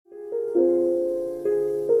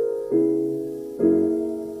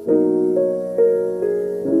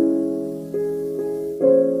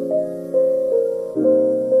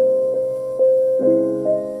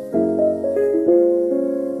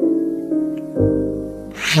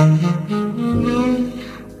It's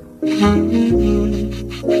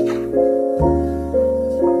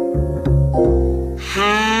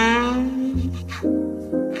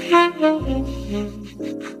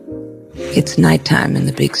nighttime in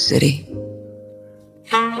the big city.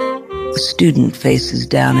 A student faces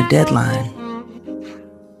down a deadline.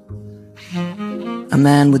 A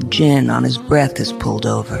man with gin on his breath is pulled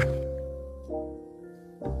over.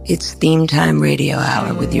 It's Theme Time Radio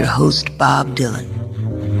Hour with your host, Bob Dylan.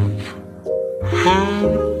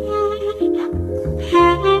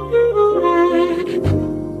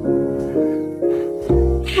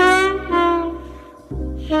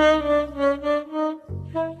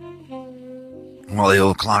 Well, the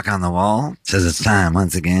old clock on the wall says it's time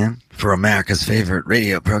once again for America's favorite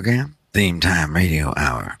radio program, Theme Time Radio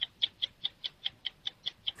Hour.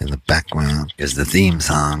 In the background is the theme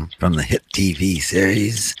song from the hit TV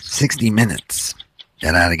series 60 Minutes.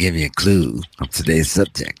 That ought to give you a clue of today's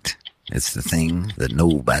subject. It's the thing that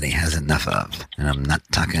nobody has enough of. And I'm not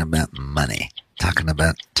talking about money. Talking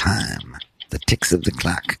about time. The ticks of the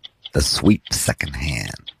clock. The sweep second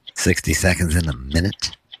hand. 60 seconds in a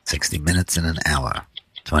minute. 60 minutes in an hour.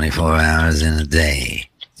 24 hours in a day.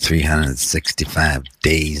 365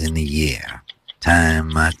 days in a year.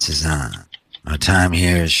 Time marches on. Our time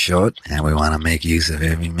here is short, and we want to make use of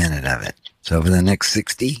every minute of it. So for the next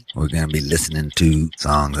 60, we're going to be listening to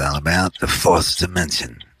songs all about the fourth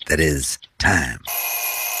dimension, that is, time.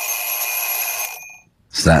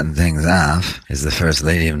 Starting things off is the First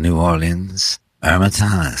Lady of New Orleans, Irma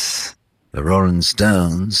Thomas. The Rolling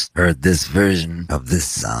Stones heard this version of this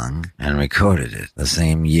song and recorded it the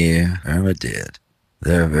same year Irma did.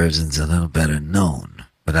 Their version's a little better known,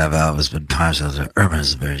 but I've always been partial to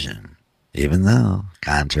Irma's version, even though,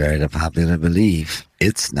 contrary to popular belief,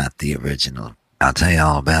 it's not the original. I'll tell you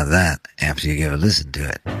all about that after you give a listen to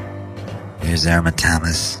it. Here's Irma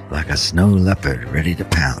Thomas, like a snow leopard ready to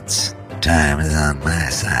pounce. Time is on my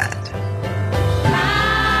side.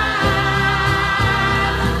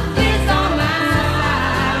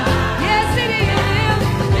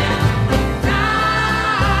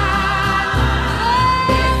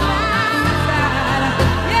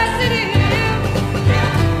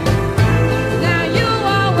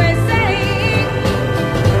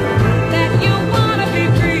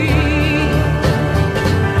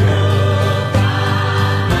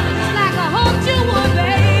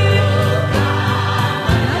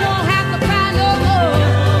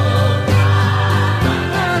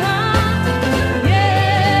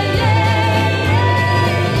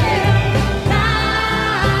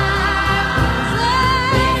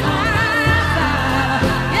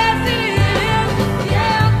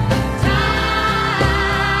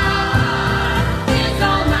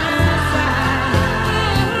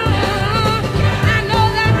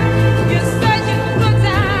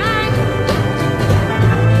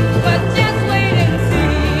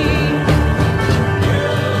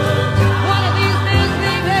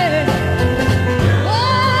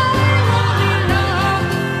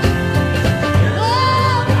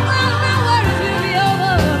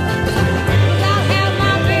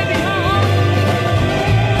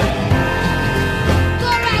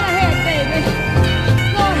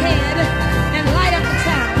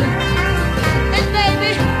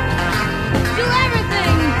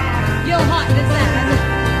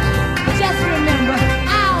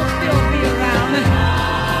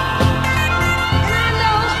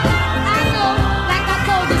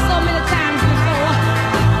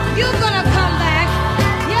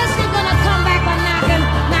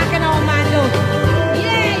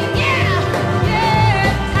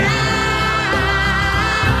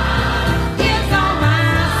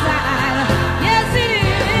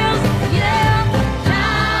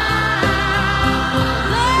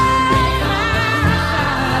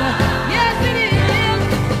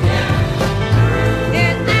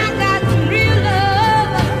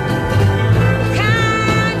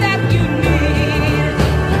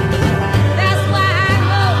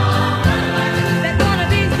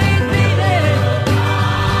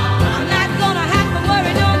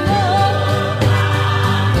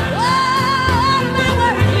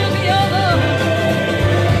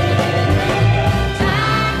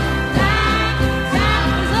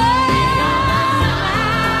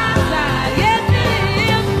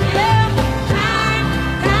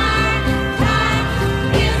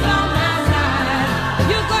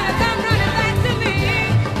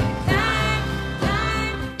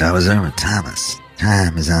 That was Irma Thomas.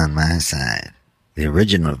 Time is on my side. The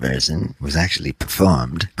original version was actually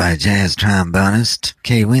performed by jazz trombonist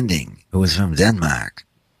Kay Winding, who was from Denmark.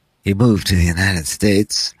 He moved to the United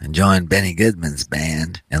States and joined Benny Goodman's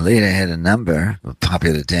band, and later had a number of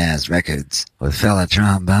popular jazz records with fellow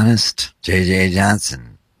trombonist J.J.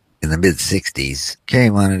 Johnson. In the mid-'60s,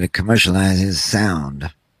 Carey wanted to commercialize his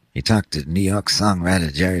sound. He talked to New York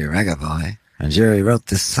songwriter Jerry Regavoy, and Jerry wrote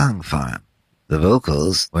this song for him. The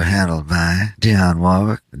vocals were handled by Dionne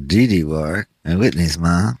Warwick, Dee Dee Warwick, and Whitney's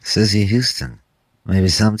mom, Cissy Houston. Maybe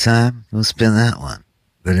sometime we'll spin that one.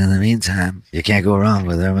 But in the meantime, you can't go wrong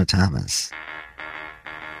with Irma Thomas.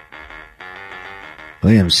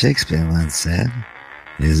 William Shakespeare once said,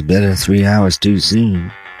 "It's better 3 hours too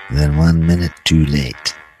soon than 1 minute too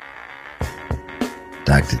late."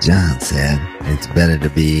 Dr. John said, "It's better to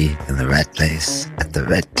be in the right place at the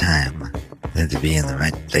right time than to be in the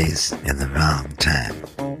right place in the wrong time."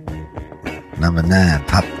 Number 9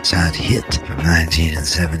 pop chart hit from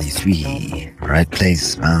 1973. Right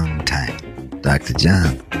place, wrong time. Dr.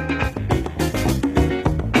 John.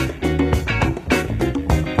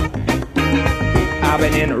 I've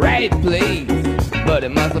been in the right place, but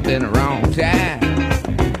it must have been the wrong time.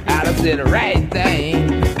 I'd have said the right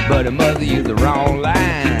thing, but it must have used the wrong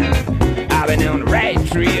line. I've been on the right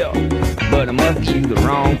trip, but I must have used the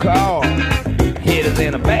wrong car. Head is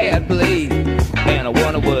in a bad place, and I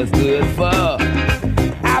wonder what it's good for.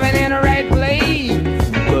 I've been in the right place,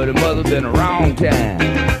 but it must have been the wrong time.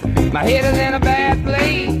 My head is in a bad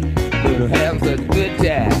place, but I'm having such a good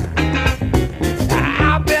time.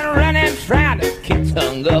 I've been running, trying to get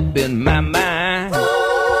hung up in my mind.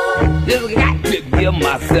 Just got to give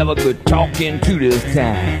myself a good talking to this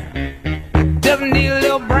time. Doesn't need a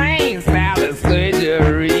little brain salad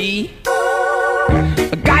surgery.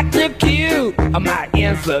 I got to cure my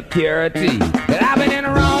insecurity. That I've been in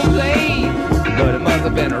the wrong place, but it must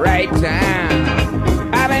have been the right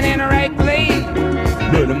time. I've been in the right place,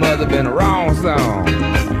 but it must have been the wrong song.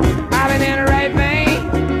 I've been in the right vein,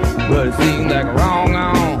 but it seems like a wrong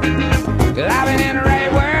on. Cause I've been in the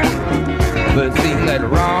right world, but it seems like the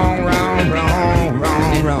wrong.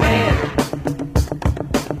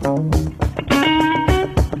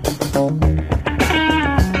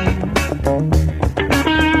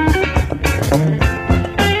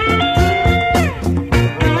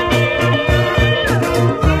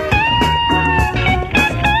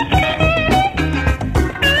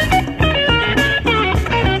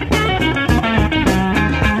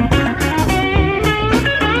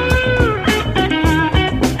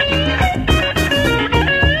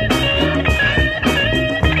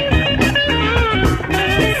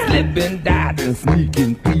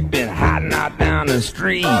 Sneaking, peeping, hiding out down the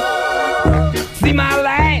street. See my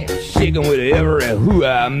life shaking with every who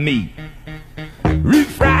I meet.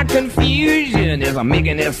 Refried confusion as I'm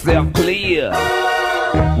making itself clear.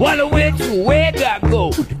 Wonder which way I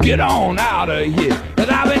go to get on out of here. Cause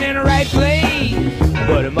I've been in the right place,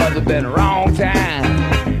 but it must have been the wrong time.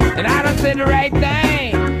 And I done said the right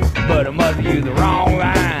thing, but I must have used the wrong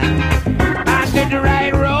line. I took the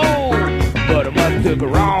right road, but I must have took a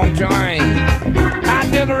wrong train. I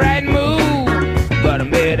took a right move, but I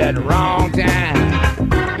made it at the wrong time.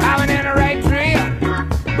 I went in the right trip,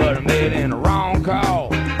 but I made it in the wrong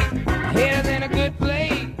call. Headed in a good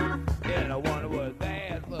place, and I wonder what's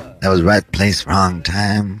bad for. That was Right Place, Wrong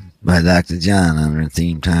Time by Dr. John on our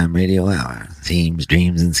Theme Time Radio Hour. Themes,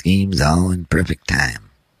 dreams, and schemes all in perfect time.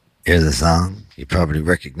 Here's a song. You probably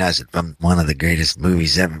recognize it from one of the greatest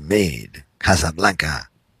movies ever made, Casablanca.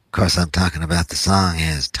 Of course, I'm talking about the song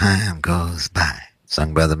As Time Goes By,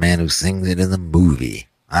 sung by the man who sings it in the movie,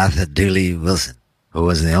 Arthur Dooley Wilson, who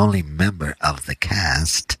was the only member of the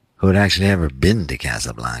cast who had actually ever been to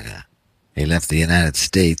Casablanca. He left the United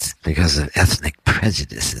States because of ethnic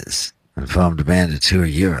prejudices and formed a band to tour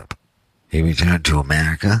Europe. He returned to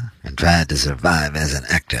America and tried to survive as an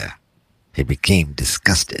actor. He became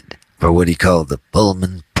disgusted for what he called the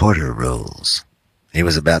Pullman Porter roles. He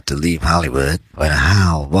was about to leave Hollywood when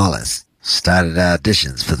Hal Wallace started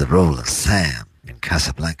auditions for the role of Sam in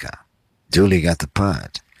Casablanca. Dooley got the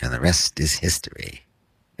part, and the rest is history.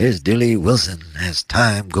 Here's Dooley Wilson As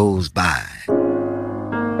Time Goes By.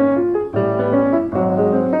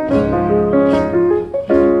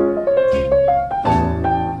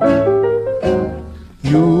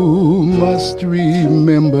 You must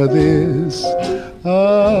remember this.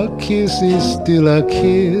 A kiss is still a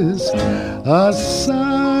kiss. A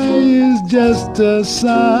sigh is just a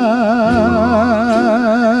sigh.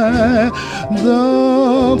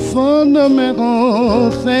 The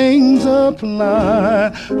fundamental things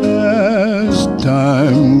apply as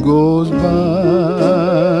time goes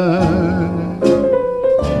by.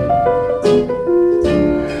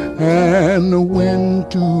 And when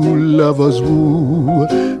two lovers woo,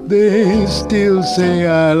 they still say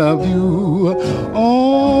I love you.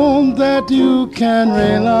 On that you can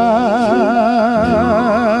rely.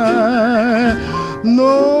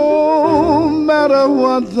 No matter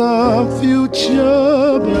what the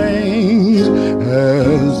future brings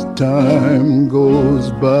as time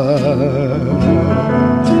goes by.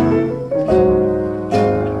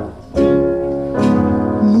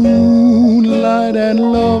 Moonlight and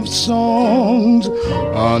love songs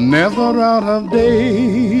are never out of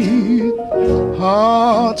date.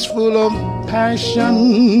 Hearts full of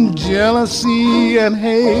passion, jealousy, and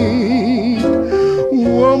hate.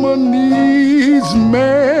 Woman needs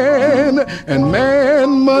man, and man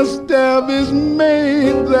must have his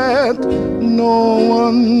mate that no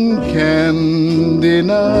one can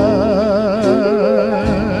deny.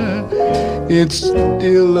 It's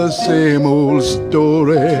still the same old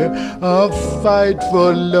story, a fight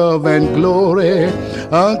for love and glory,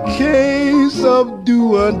 a case of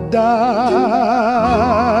do or die.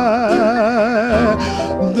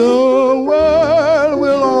 The world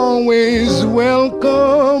will always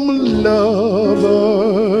welcome lovers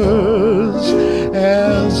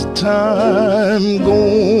as time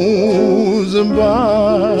goes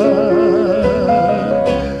by.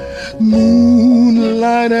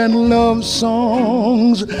 Moonlight and love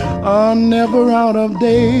songs are never out of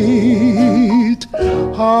date.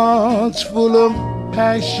 Hearts full of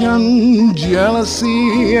passion,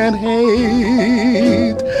 jealousy, and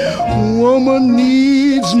hate. Woman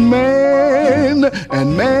needs man,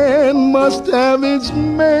 and man must have its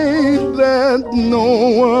mate that no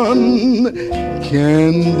one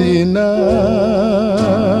can deny.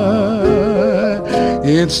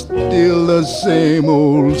 It's still the same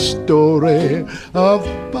old story, a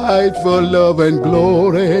fight for love and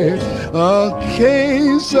glory, a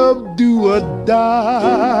case of do or die.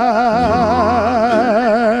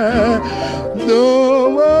 The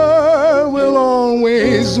world will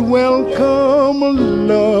always welcome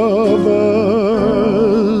lovers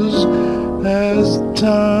as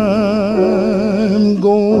time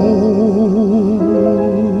goes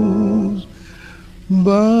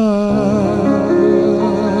by.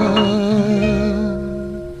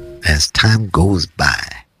 As time goes by,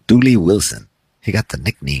 Dooley Wilson, he got the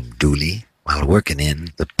nickname Dooley while working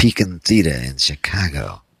in the Pekin Theater in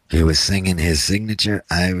Chicago. He was singing his signature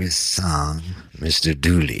Irish song, Mr.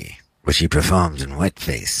 Dooley, which he performed in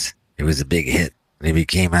whiteface. It was a big hit, and he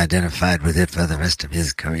became identified with it for the rest of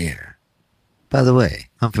his career. By the way,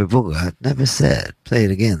 Humphrey Bogart never said, "Play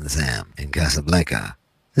it again, Sam," in Casablanca.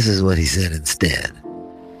 This is what he said instead.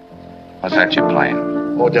 What's that you're playing?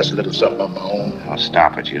 Oh, just a little something of my own. Oh,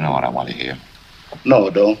 stop it. You know what I want to hear. No,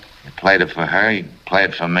 don't. You played it for her, you play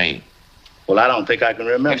it for me. Well, I don't think I can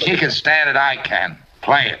remember. If she can stand it, I can.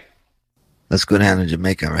 Play it. Let's go down to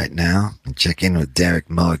Jamaica right now and check in with Derek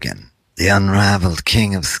Morgan, the unrivaled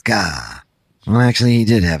king of ska. Well, actually, he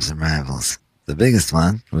did have some rivals. The biggest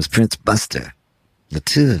one was Prince Buster. The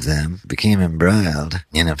two of them became embroiled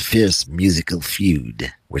in a fierce musical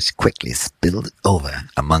feud, which quickly spilled over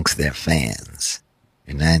amongst their fans.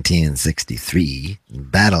 In 1963,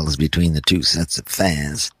 battles between the two sets of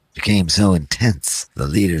fans became so intense, the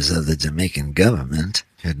leaders of the Jamaican government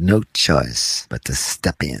had no choice but to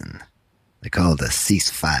step in. They called a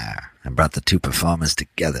ceasefire and brought the two performers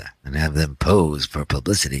together and have them pose for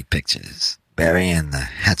publicity pictures, burying the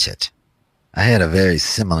hatchet. I had a very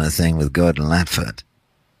similar thing with Gordon Lightfoot.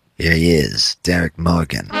 Here he is, Derek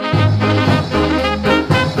Morgan.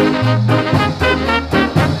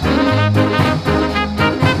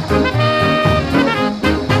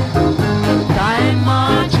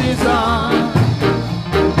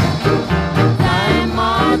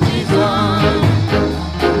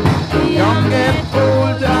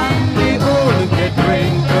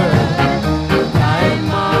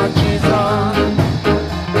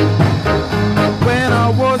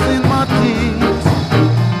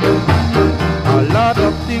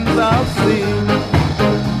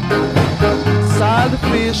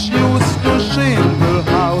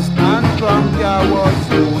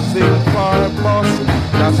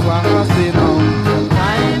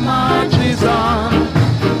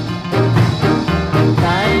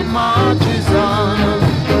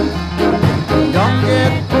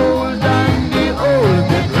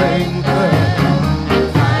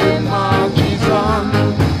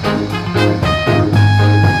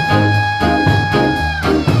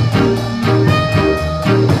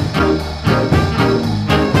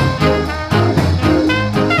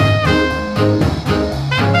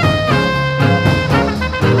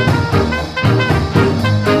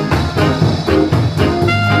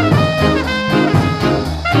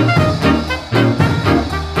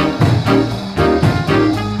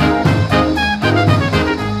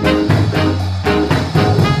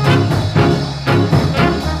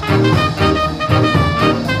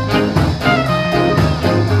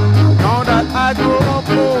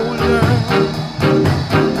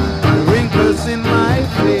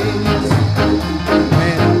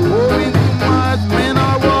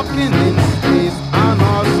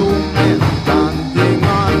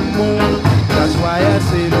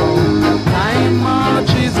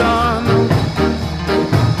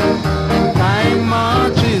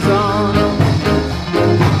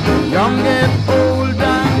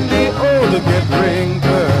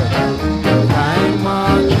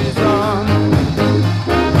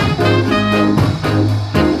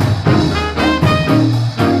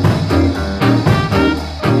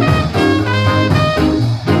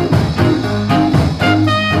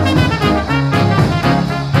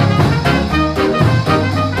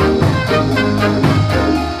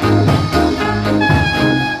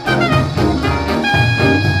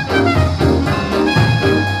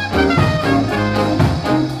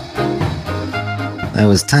 That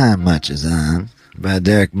was Time Marches On by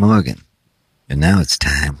Derek Morgan. And now it's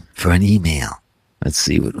time for an email. Let's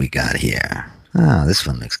see what we got here. Oh, this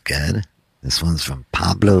one looks good. This one's from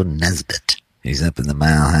Pablo Nesbitt. He's up in the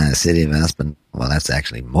mile-high city of Aspen. Well, that's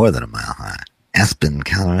actually more than a mile high. Aspen,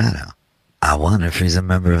 Colorado. I wonder if he's a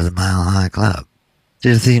member of the Mile High Club.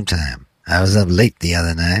 Dear Theme Time, I was up late the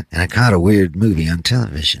other night and I caught a weird movie on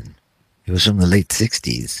television. It was from the late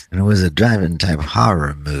 60s, and it was a drive-in type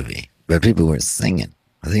horror movie, but people were singing.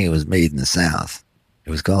 I think it was made in the South.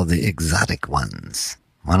 It was called The Exotic Ones.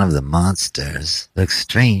 One of the monsters looks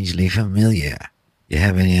strangely familiar. You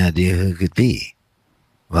have any idea who it could be?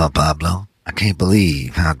 Well, Pablo, I can't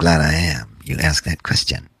believe how glad I am you asked that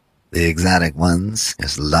question. The Exotic Ones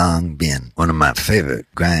has long been one of my favorite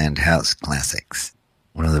grindhouse classics.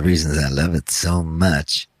 One of the reasons I love it so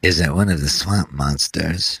much is that one of the swamp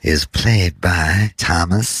monsters is played by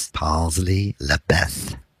Thomas Palsley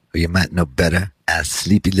LaBeouf, who you might know better as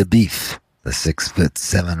Sleepy LaBeef, the 6'7"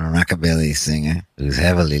 rockabilly singer whose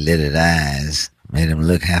heavily lidded eyes made him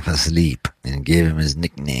look half asleep and gave him his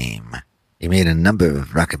nickname. He made a number of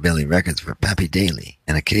rockabilly records for Pappy Daly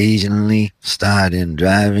and occasionally starred in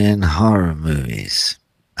drive-in horror movies.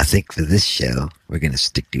 I think for this show, we're going to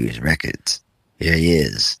stick to his records. Here he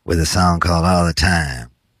is with a song called All the Time,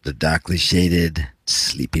 the darkly shaded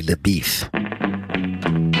Sleepy LaBeef.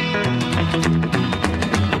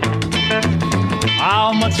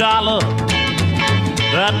 How much I love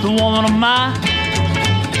that the woman of mine.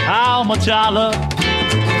 How much I love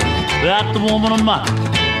that the woman of mine.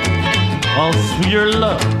 Oh, sweeter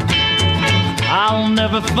love I'll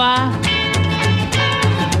never find.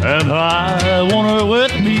 And I want her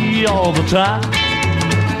with me all the time.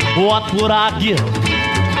 What would I give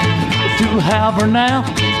to have her now?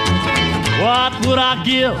 What would I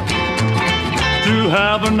give to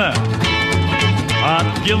have her now?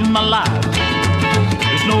 I'd give my life.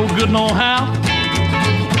 It's no good no how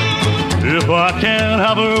if I can't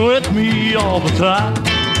have her with me all the time.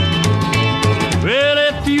 Well,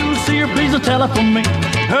 if you see her, please don't telephone me.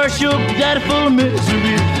 Her sugar daddy full of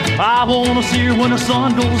misery. I wanna see her when the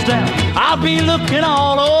sun goes down. I'll be looking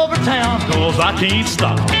all over town, 'cause I can't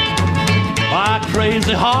stop my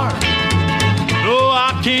crazy heart. No,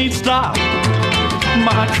 I can't stop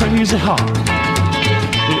my crazy heart.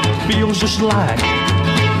 It feels just like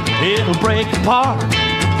it'll break apart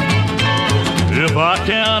if I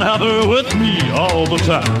can't have her with me all the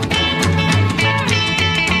time.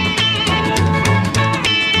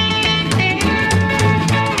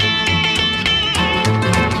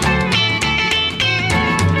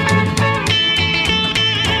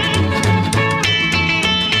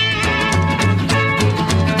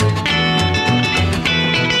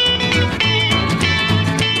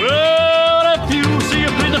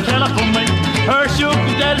 Her sugar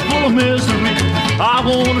daddy's full of misery. I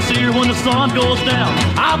wanna see her when the sun goes down.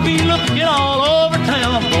 I'll be looking all over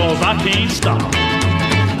town, 'cause I can't stop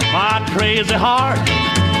my crazy heart.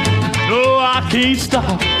 No, I can't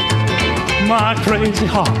stop my crazy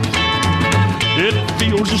heart. It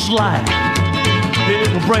feels just like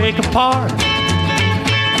it'll break apart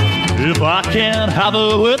if I can't have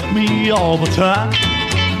her with me all the time.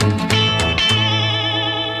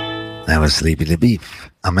 That was Sleepy LaBeef,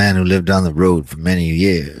 a man who lived on the road for many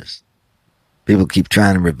years. People keep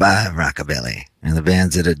trying to revive rockabilly, and the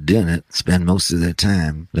bands that are doing it spend most of their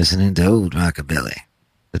time listening to old rockabilly.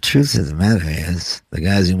 The truth of the matter is, the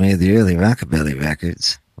guys who made the early rockabilly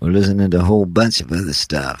records were listening to a whole bunch of other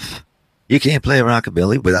stuff. You can't play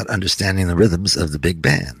rockabilly without understanding the rhythms of the big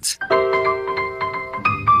bands.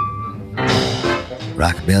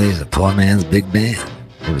 Rockabilly is a poor man's big band.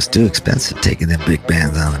 It was too expensive taking them big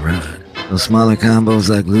bands on the road. Those smaller combos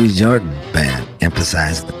like Louis Jordan Band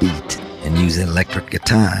emphasized the beat and used electric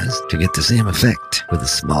guitars to get the same effect with a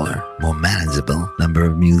smaller, more manageable number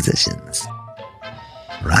of musicians.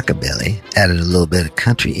 Rockabilly added a little bit of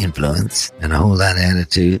country influence and a whole lot of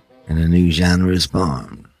attitude, and a new genre is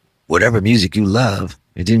formed. Whatever music you love,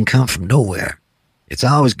 it didn't come from nowhere. It's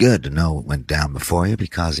always good to know what went down before you,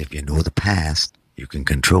 because if you know the past, you can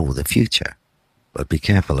control the future. But be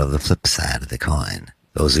careful of the flip side of the coin.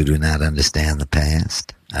 Those who do not understand the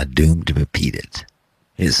past are doomed to repeat it.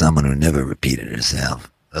 Here's someone who never repeated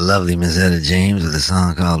herself. The lovely Miss Etta James with a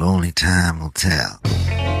song called Only Time Will Tell.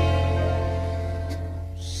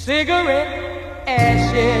 Cigarette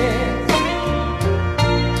ashes,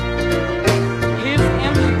 his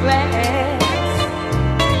empty glass,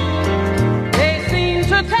 they seem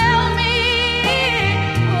to tell me,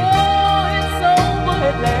 oh, it's over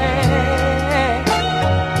at last.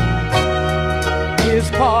 His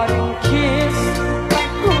parting kiss,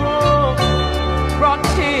 oh, brought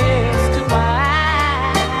tears to my eyes.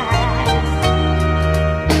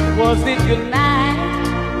 Was it good night?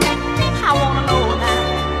 I wanna know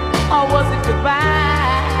now. Or was it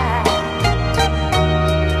goodbye?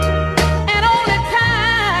 And only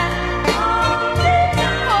time,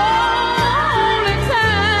 only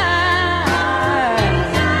time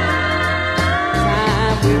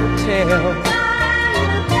will tell.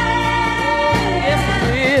 Yes, it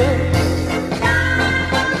will.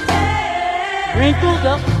 Wrinkled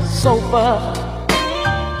up sofa,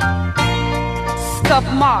 scuff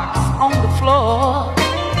marks on the floor,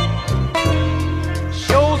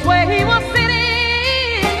 shows where he was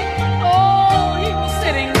sitting. Oh, he was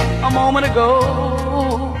sitting a moment ago.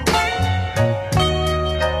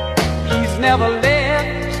 He's never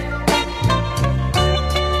left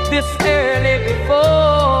this early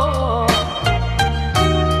before.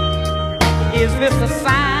 Is this a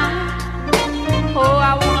sign? Oh,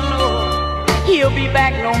 I wanna know he'll be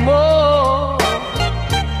back no more.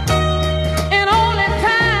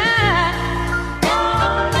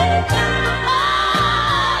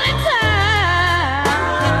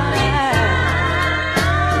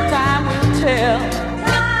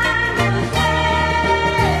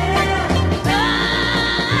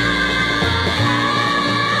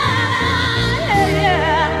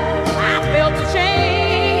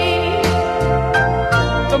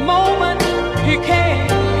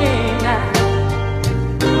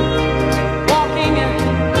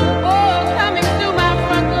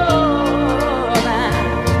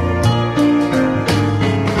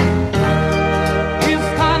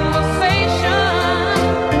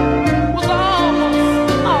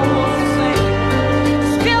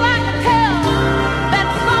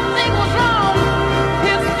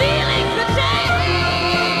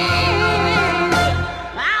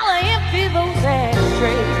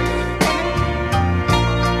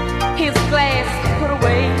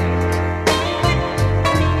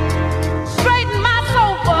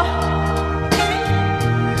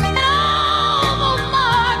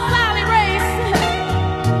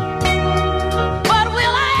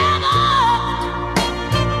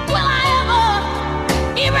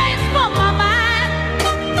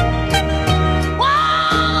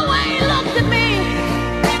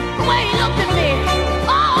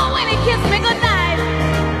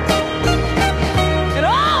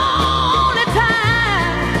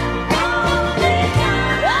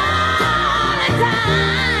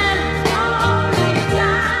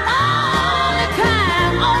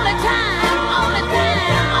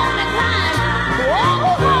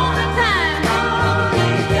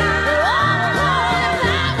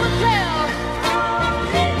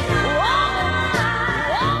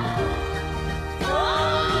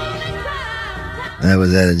 That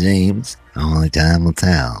was Etta James. Only time will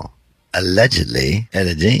tell. Allegedly,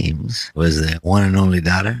 Etta James was the one and only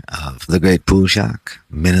daughter of the great Pooh Shock,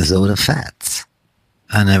 Minnesota Fats.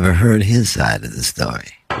 I never heard his side of the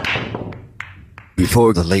story.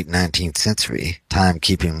 Before the late 19th century,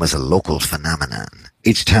 timekeeping was a local phenomenon.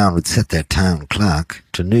 Each town would set their town clock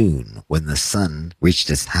to noon when the sun reached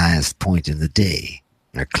its highest point in the day.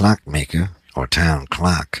 A clockmaker, or town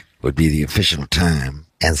clock, would be the official time,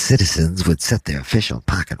 and citizens would set their official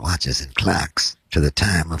pocket watches and clocks to the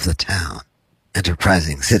time of the town.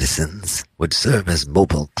 Enterprising citizens would serve as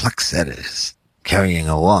mobile clock setters, carrying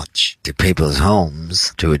a watch to people's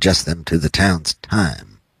homes to adjust them to the town's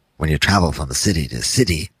time. When you travel from city to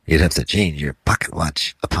city, you'd have to change your pocket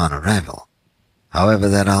watch upon arrival. However,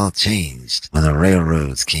 that all changed when the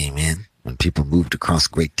railroads came in, when people moved across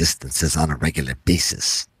great distances on a regular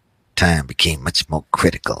basis. Time became much more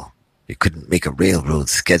critical. You couldn't make a railroad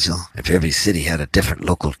schedule if every city had a different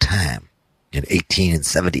local time. In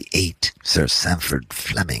 1878, Sir Sandford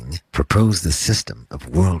Fleming proposed the system of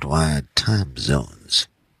worldwide time zones.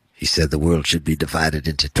 He said the world should be divided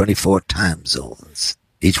into 24 time zones,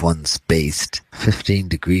 each one spaced 15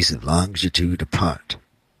 degrees of longitude apart.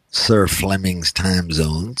 Sir Fleming's time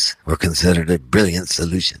zones were considered a brilliant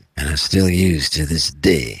solution and are still used to this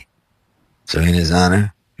day. So in his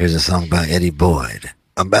honor, here's a song by Eddie Boyd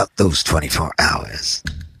about those 24 hours.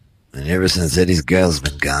 And ever since Eddie's girl's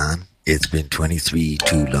been gone, it's been 23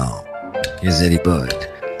 too long. Here's Eddie Boyd,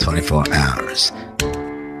 24 hours.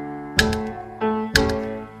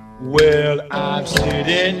 Well, I'm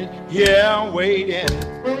sitting here waiting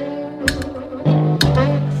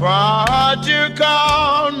for her to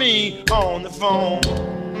call me on the phone.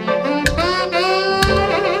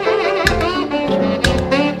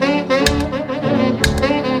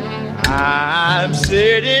 I'm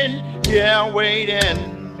sitting here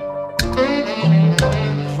waiting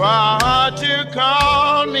for her to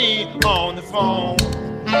call me on the phone.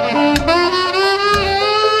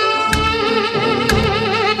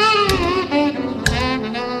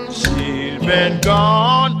 been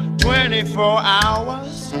gone 24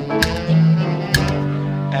 hours,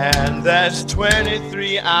 and that's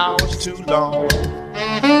 23 hours too long.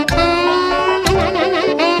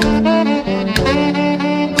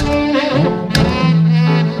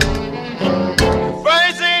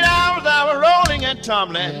 First 8 hours I was rolling and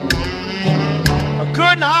tumbling, I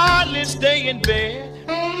couldn't hardly stay in bed.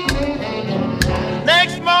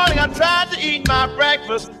 Next morning I tried to eat my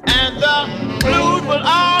breakfast, and the blues was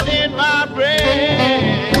all in my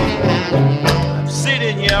brain. I'm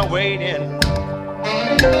sitting here waiting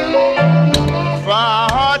for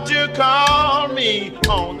her to call me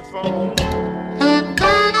on the phone.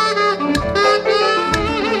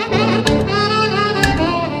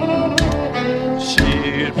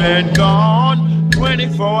 She'd been gone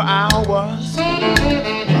 24 hours,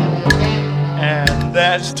 and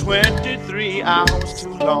that's 23 hours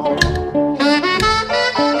too long.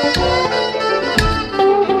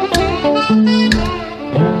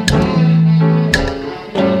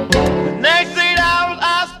 The next 8 hours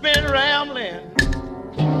I spent rambling,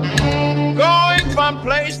 going from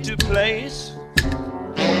place to place.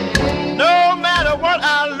 No matter what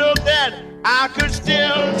I looked at, I could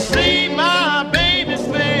still see my baby's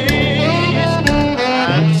face.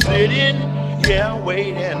 I'm sitting here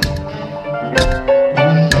waiting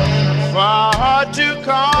for her to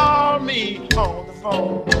call me on the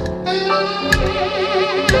phone.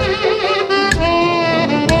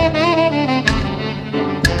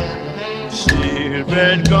 She's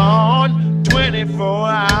been gone 24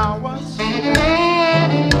 hours,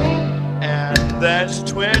 and that's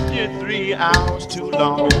 23 hours too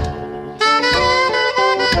long.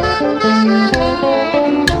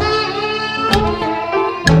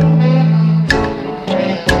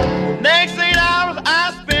 Next 8 hours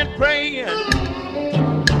I spent praying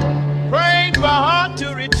for her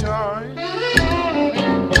to return.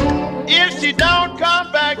 If she don't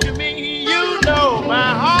come back to me, you know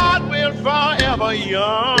my heart will forever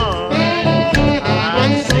yearn.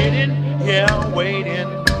 I'm sitting here waiting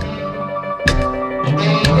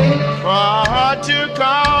for her to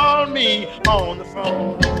call me on the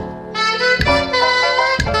phone.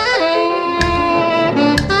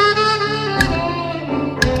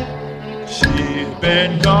 She's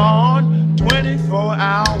been gone 24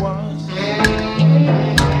 hours,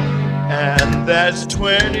 and that's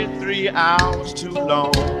 23 hours too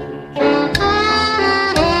long.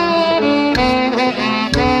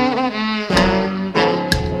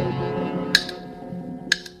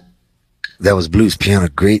 That was blues piano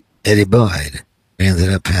great Eddie Boyd. He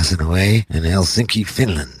ended up passing away in Helsinki,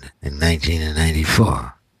 Finland in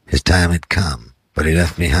 1994. His time had come, but he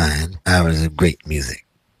left behind hours of great music.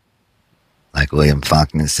 Like William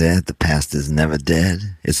Faulkner said, the past is never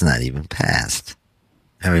dead. It's not even past.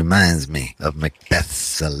 That reminds me of Macbeth's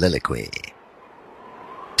soliloquy.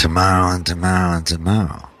 Tomorrow and tomorrow and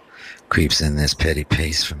tomorrow creeps in this petty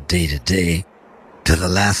pace from day to day to the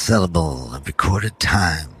last syllable of recorded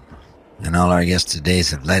time. And all our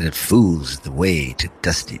yesterdays have lighted fools the way to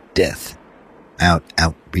dusty death. Out,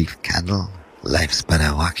 out, brief candle, life's but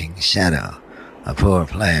a walking shadow, a poor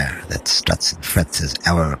player that struts and frets his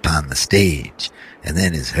hour upon the stage, and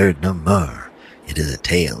then is heard no more. It is a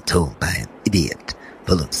tale told by an idiot,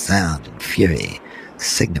 full of sound and fury,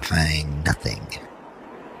 signifying nothing.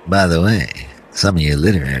 By the way, some of you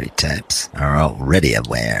literary types are already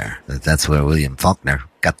aware that that's where William Faulkner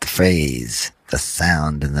got the phrase, the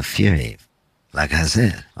sound and the fury. Like I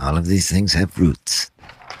said, all of these things have roots.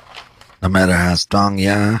 No matter how strong you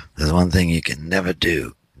are, there's one thing you can never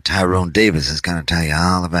do. Tyrone Davis is going to tell you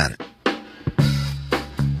all about it.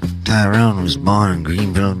 Tyrone was born in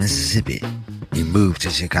Greenville, Mississippi. He moved to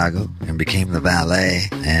Chicago and became the valet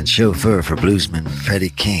and chauffeur for bluesman Freddie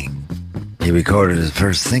King. He recorded his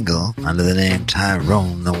first single under the name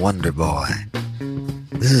Tyrone the Wonder Boy.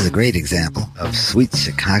 This is a great example of sweet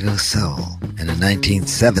Chicago soul. And in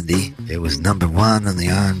 1970, it was number 1 on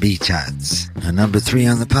the R&B charts and number 3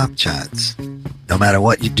 on the pop charts. No matter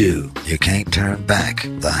what you do, you can't turn back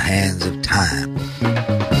the hands of time.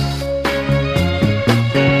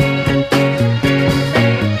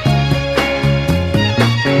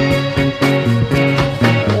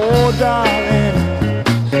 Oh, darling,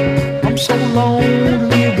 I'm so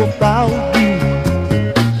lonely without you.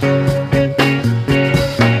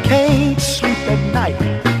 Can't sleep at night,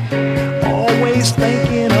 always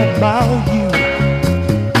thinking about you.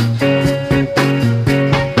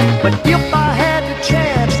 But if I had the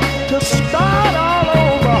chance to start all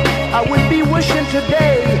over, I would be wishing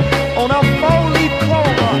today on a four-leaf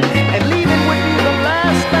clover, and leaving would be the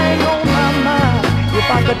last thing on my mind. If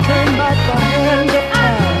I could turn back the hands of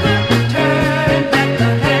time.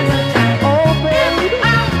 Oh,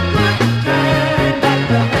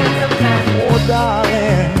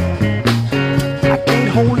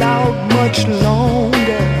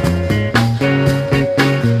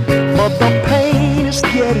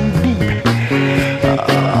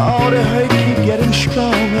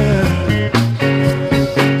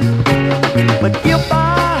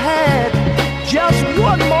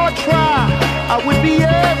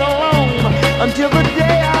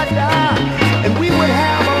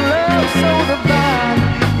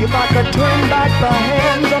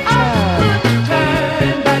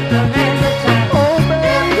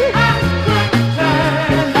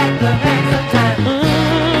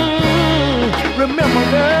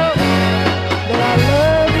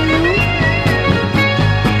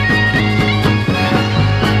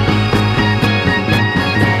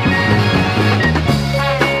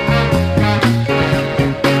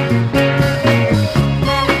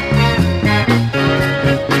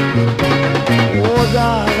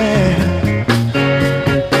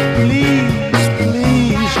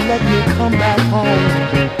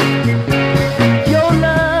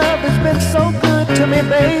 me,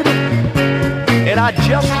 baby, and I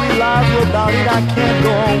just realize without it I can't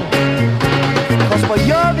go on. 'Cause for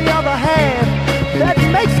you're the other half that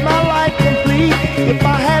makes my life complete. If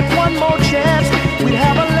I had one more chance, we'd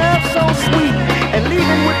have a love so sweet, and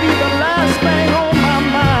leaving would be the last thing on my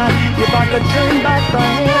mind. If I could turn back the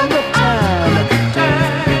hand of time.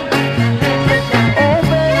 Oh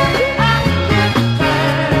baby, I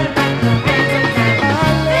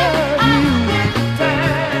love you.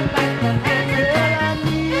 Girl, I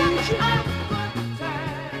need you.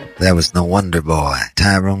 That was No Wonder Boy,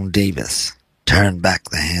 Tyrone Davis. Turn back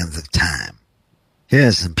the hands of time. Here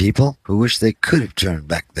are some people who wish they could have turned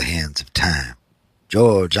back the hands of time.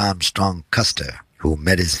 George Armstrong Custer, who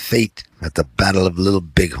met his fate at the Battle of Little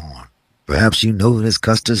Bighorn. Perhaps you know it as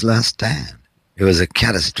Custer's last stand. It was a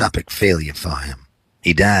catastrophic failure for him.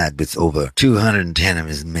 He died with over 210 of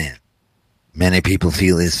his men. Many people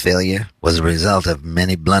feel his failure was a result of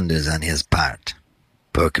many blunders on his part.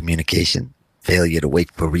 Poor communication, failure to wait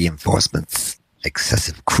for reinforcements,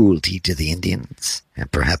 excessive cruelty to the Indians,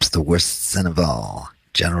 and perhaps the worst sin of all,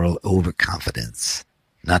 general overconfidence,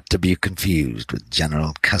 not to be confused with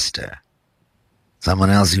General Custer. Someone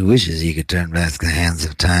else who wishes he could turn back the hands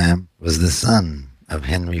of time was the son of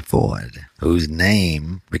Henry Ford, whose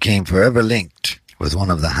name became forever linked with one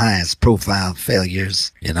of the highest profile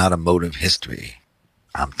failures in automotive history.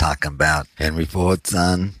 I'm talking about Henry Ford's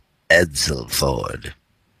son, Edsel Ford.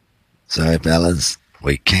 Sorry, fellas,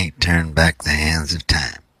 we can't turn back the hands of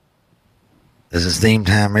time. This is Theme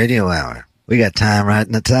Time Radio Hour. We got time right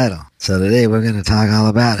in the title, so today we're going to talk all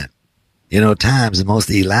about it. You know, time's the most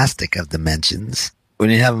elastic of dimensions. When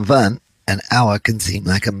you're having fun, an hour can seem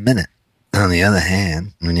like a minute. On the other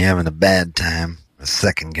hand, when you're having a bad time, a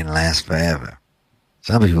second can last forever.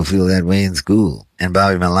 Some people feel that way in school, and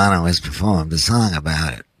Bobby Milano has performed a song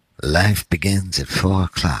about it. Life begins at 4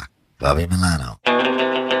 o'clock. Bobby Milano.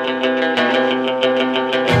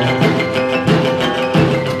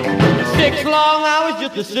 6 long hours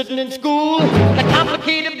just a sitting in school. The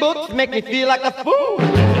complicated books make me feel like a fool.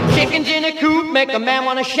 Chickens in a coop make a man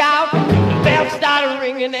want to shout. Bells started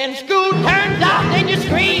ringing and school turns out, then you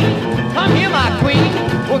scream. Come here, my queen,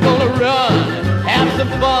 we're gonna run, have some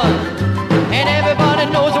fun. And everybody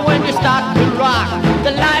knows when you start to rock,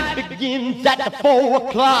 the life begins at the 4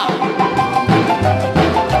 o'clock.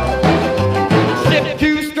 Sip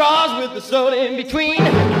 2 straws with the soda in between,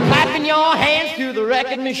 clapping your hands to the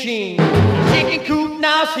record machine. Chicken coop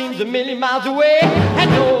now seems a million miles away,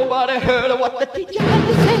 and nobody heard of what the teacher had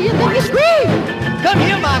to say, and then you scream. Come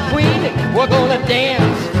here, my queen, we're gonna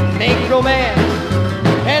dance, make romance.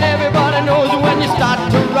 And everybody knows when you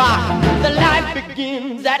start to rock, the life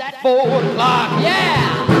begins at 4 o'clock, yeah!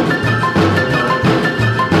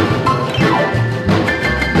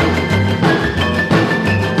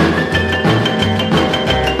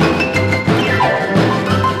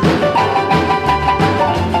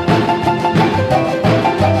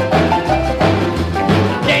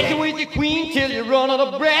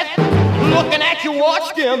 Looking at your watch,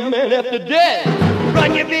 staring after death.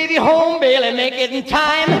 Run your baby home, barely make it in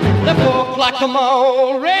time. The 4 o'clock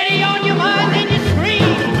tomorrow already on your mind, and you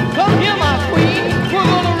scream. Come here, my queen, we're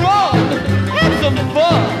gonna run, have some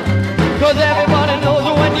fun. 'Cause everybody knows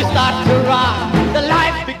when you start to rock, the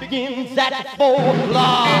life begins at 4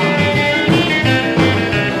 o'clock.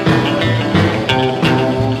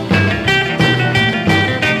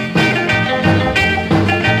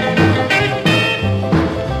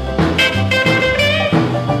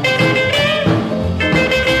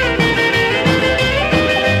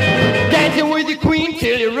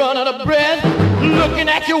 Looking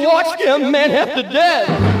at your watch, scare man half to death.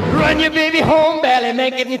 Run your baby home, barely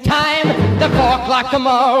make it in time. The 4 o'clock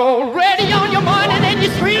tomorrow, already on your mind, and then you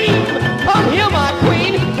scream. Come here, my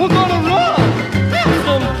queen, we're gonna run, have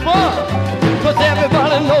some fun. 'Cause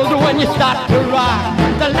everybody knows when you start to rock,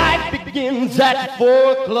 the life begins at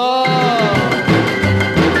 4 o'clock.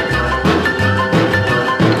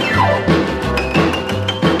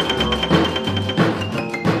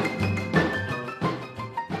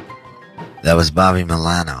 That was Bobby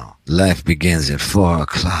Milano. Life begins at 4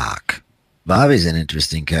 o'clock. Bobby's an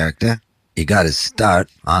interesting character. He got his start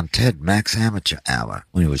on Ted Mack's Amateur Hour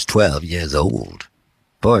when he was 12 years old.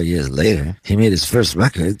 4 years later, he made his first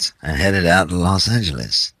records and headed out to Los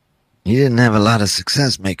Angeles. He didn't have a lot of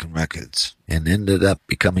success making records and ended up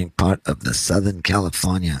becoming part of the Southern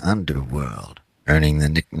California underworld, earning the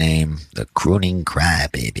nickname the Crooning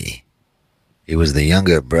Crybaby. He was the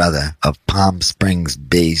younger brother of Palm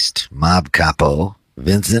Springs-based mob capo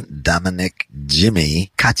Vincent Dominic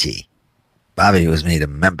Jimmy Cacci. Bobby was made a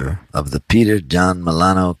member of the Peter John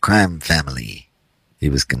Milano crime family. He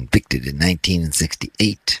was convicted in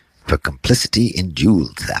 1968 for complicity in jewel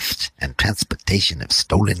theft and transportation of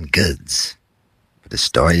stolen goods. But the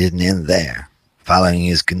story didn't end there. Following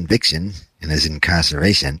his conviction and his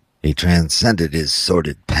incarceration, he transcended his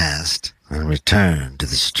sordid past and returned to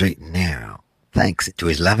the straight and narrow. Thanks to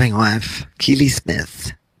his loving wife, Keely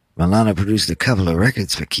Smith, Milano produced a couple of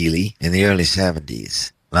records for Keely in the early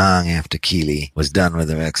 70s, long after Keely was done with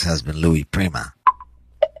her ex-husband Louis Prima.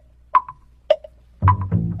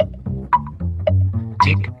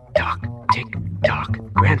 Tick-tock, tick-tock.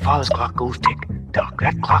 Grandfather's clock goes tick-tock.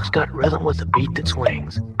 That clock's got rhythm with a beat that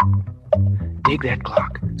swings. Dig that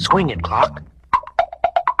clock. Swing it, clock.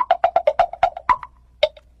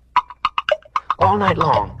 All night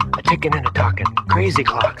long, a ticking and a talking, crazy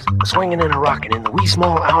clocks, a swinging and a rocking. In the wee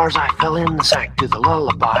small hours I fell in the sack to the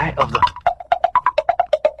lullaby of the...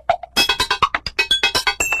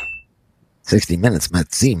 60 minutes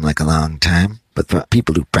might seem like a long time, but for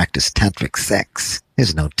people who practice tantric sex,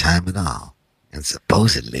 there's no time at all. And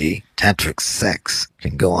supposedly, tantric sex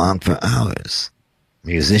can go on for hours.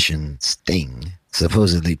 Musician Sting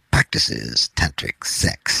supposedly practices tantric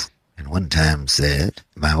sex, and one time said,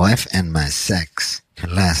 "My wife and my sex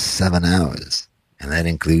can last 7 hours, and that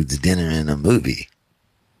includes dinner and a movie."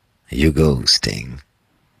 You go, Sting.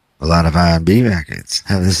 A lot of R&B records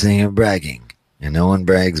have the singer bragging, and no one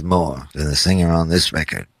brags more than the singer on this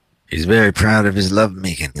record. He's very proud of his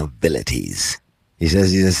lovemaking abilities. He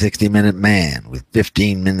says he's a 60-minute man with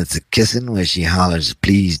 15 minutes of kissing where she hollers,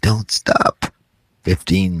 "Please don't stop."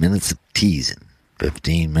 15 minutes of teasing,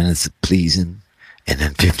 15 minutes of pleasing, and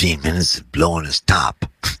then 15 minutes of blowing his top.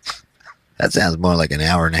 That sounds more like an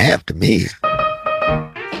hour and a half to me.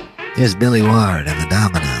 Here's Billy Ward and the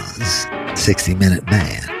Dominoes, 60-Minute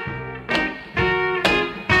Man.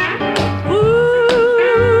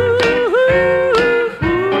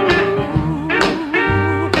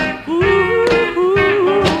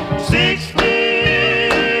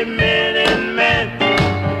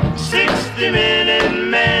 60-minute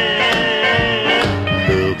man.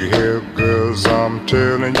 Look here, girls, I'm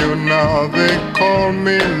telling you now, they call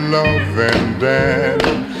me Love and Dan.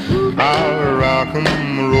 I'll rock 'em,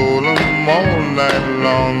 roll 'em all night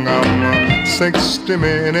long. I'm a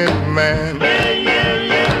 60-minute man.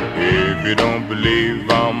 If you don't believe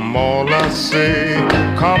I'm all I say,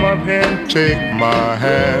 come up here and take my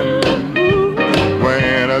hand.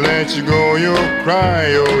 When I let you go, you'll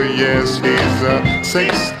cry, oh yes, he's a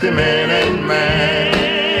 60-minute man.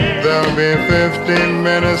 There'll be 15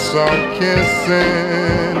 minutes of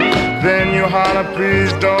kissing, then you holler,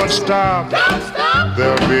 please don't stop. Don't stop.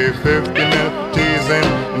 There'll be 50 minutes teasing,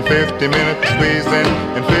 and 50 minutes squeezing,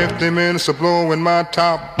 and 50 minutes of blowing my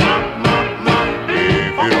top.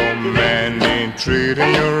 If your man ain't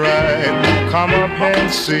treating you right, come up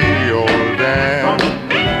and see old Dan.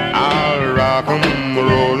 I'll rock 'em,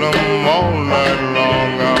 roll 'em all night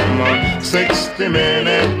long. I'm a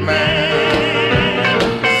 60-minute man.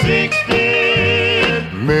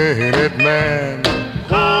 60-minute man.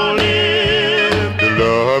 Call him the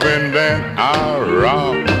Love and Dan. I'll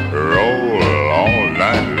rock, roll all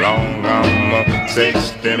night long. I'm a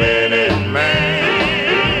 60-minute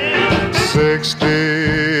man.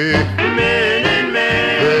 60-minute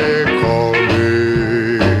man. They call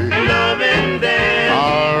me Love and Dan.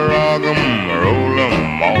 I'll rock 'em, roll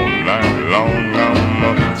 'em all night long. I'm a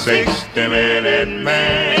 60-minute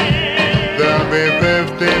man. There'll be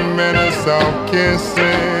 15 minutes of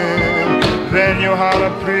kissing, then you holler,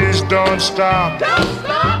 please don't stop. Don't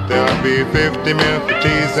stop. There'll be 50 minutes of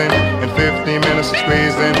teasing, and 50 minutes of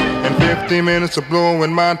squeezing, and 50 minutes of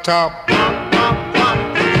blowing my top.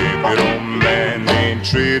 If your man ain't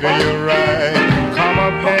treating you right, come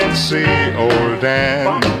up and see old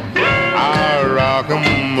Dan. I'll rock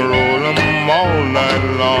 'em, roll 'em all night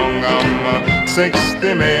long. I'm a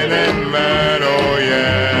 60-minute man, oh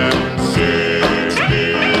yeah.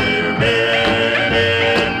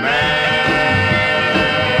 60-minute man.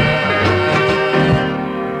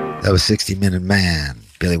 That was 60-Minute Man,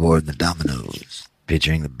 Billy Ward and the Dominoes,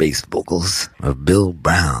 featuring the bass vocals of Bill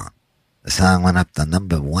Brown. The song went up to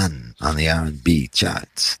 #1 on the R&B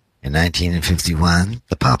charts. In 1951,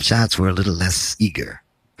 the pop charts were a little less eager,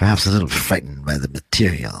 perhaps a little frightened by the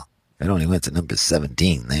material. It only went to number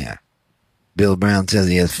 17 there. Bill Brown says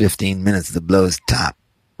he has 15 minutes to blow his top.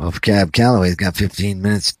 Well, if Cab Calloway's got 15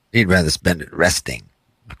 minutes, he'd rather spend it resting.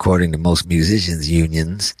 According to most musicians'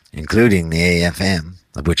 unions, including the AFM,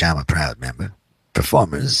 of which I'm a proud member,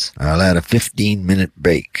 performers are allowed a 15-minute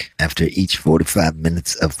break after each 45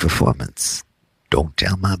 minutes of performance. Don't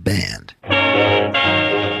tell my band.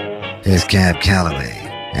 Here's Cab Calloway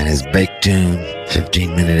and his break tune,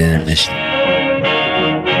 15-minute intermission.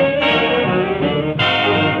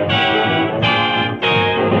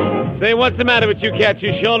 what's the matter with you cats?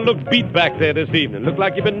 You sure look beat back there this evening. Look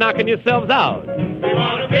like you've been knocking yourselves out. We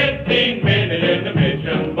want a 15-minute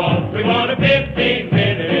intermission, boss. We want a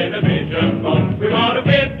 15-minute intermission, boss. We want a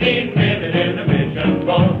 15-minute intermission,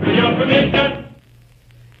 boss. With your permission.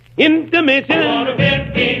 Intermission. We want a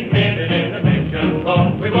 15-minute intermission,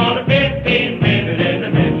 boss. We want a 15-minute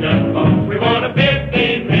intermission, boss. We want a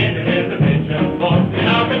 15-minute intermission, boss. In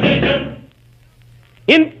our condition.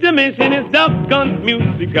 Intermission is doggone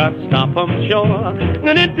music, got to stop, I'm sure.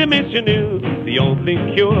 An intermission is the only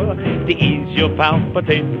cure to ease your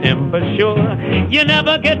palpitating embouchure. You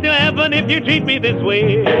never get to heaven if you treat me this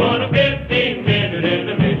way. We want a 15-minute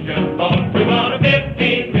intermission, boss. We want a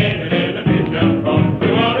 15-minute intermission, boss.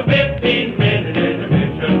 We want a 15-minute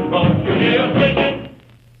intermission, boss. You hear us wishing?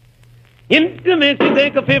 Intermission,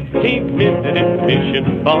 take a 15-minute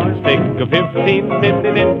intermission, boys. Take a 15-minute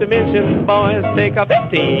intermission, boys. Take a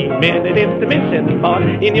 15-minute intermission,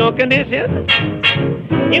 boys. In your condition.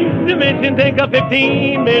 Intermission, take a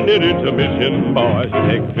 15-minute intermission, boys.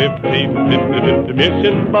 Take a 15-minute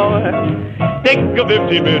intermission, boys. Take a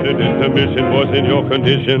 15-minute intermission, boys. In your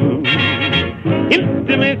condition.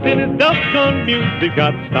 Intermission is doggone music,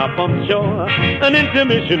 got to stop, I'm sure. An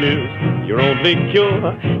intermission is your only cure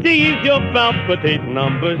to ease your palpitating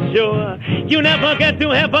embouchure. You never get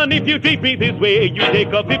to heaven if you treat me this way. You take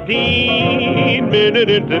a 15-minute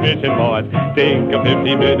intermission, boys. Take a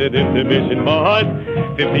 15-minute intermission, boys.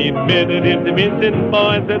 15-minute intermission,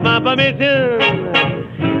 boys, with my permission.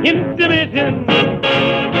 Intermission.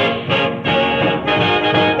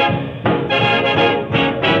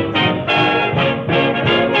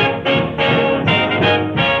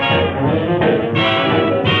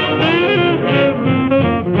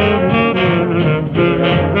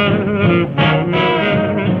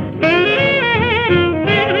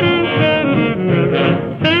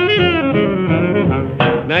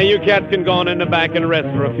 Now you cats can go on in the back and rest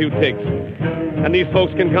for a few ticks. And these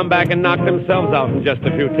folks can come back and knock themselves out in just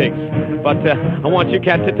a few ticks. But I want you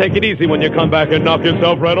cats to take it easy when you come back and knock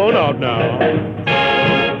yourself right on out now.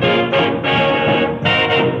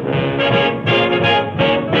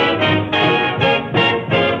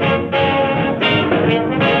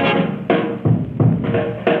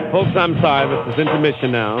 Folks, I'm sorry. This is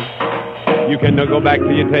intermission now. You can go back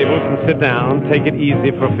to your tables and sit down. Take it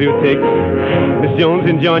easy for a few ticks. Miss Jones,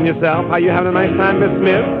 enjoying yourself? Are you having a nice time, Miss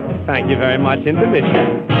Smith? Thank you very much.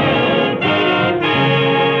 Intermission.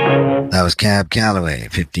 That was Cab Calloway,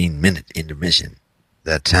 15-minute intermission.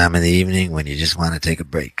 That time of the evening when you just want to take a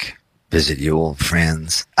break. Visit your old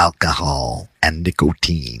friends, alcohol and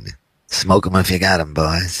nicotine. Smoke 'em if you got 'em,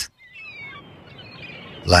 boys.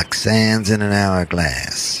 Like sands in an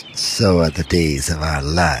hourglass, so are the days of our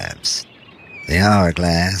lives. The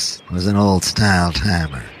hourglass was an old-style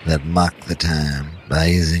timer that mocked the time by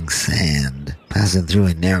using sand passing through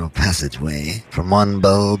a narrow passageway from one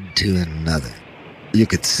bulb to another. You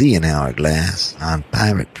could see an hourglass on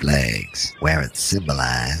pirate flags where it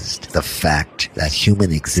symbolized the fact that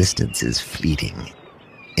human existence is fleeting.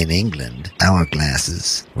 In England,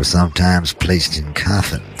 hourglasses were sometimes placed in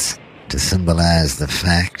coffins to symbolize the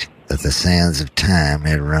fact that the sands of time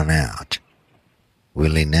had run out.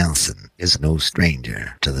 Willie Nelson is no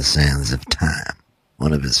stranger to the sands of time.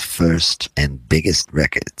 One of his first and biggest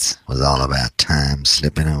records was all about time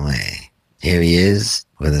slipping away. Here he is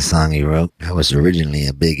with a song he wrote that was originally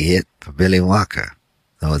a big hit for Billy Walker,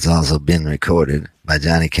 though it's also been recorded by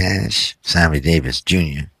Johnny Cash, Sammy Davis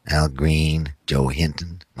Jr., Al Green, Joe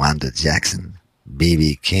Hinton, Wanda Jackson,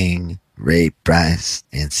 B.B. King, Ray Price,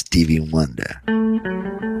 and Stevie Wonder.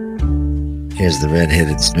 Here's the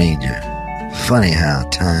Red-Headed Stranger. Funny how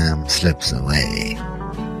time slips away.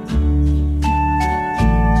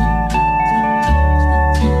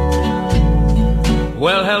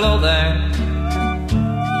 Well, hello there.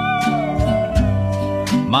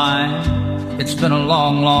 My, it's been a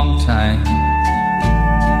long, long time.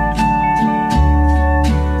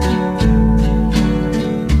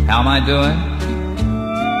 How am I doing?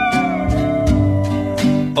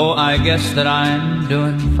 Oh, I guess that I'm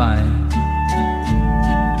doing fine.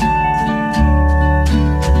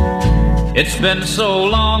 It's been so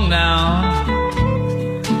long now,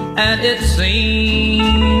 and it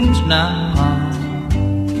seems now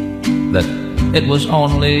that it was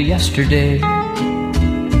only yesterday.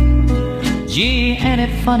 Gee, ain't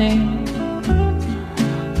it funny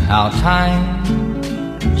how time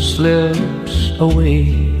slips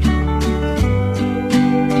away?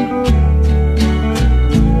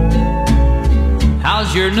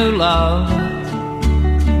 How's your new love?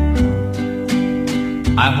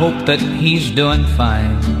 I hope that he's doing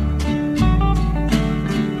fine.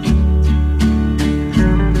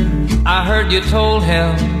 I heard you told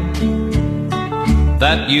him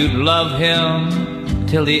that you'd love him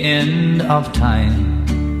till the end of time.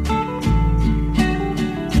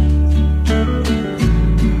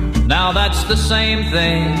 Now that's the same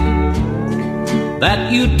thing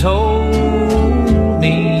that you told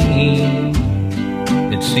me.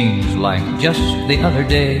 It seems like just the other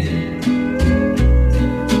day.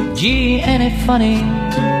 Gee, ain't it funny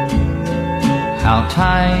how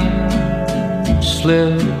time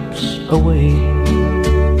slips away?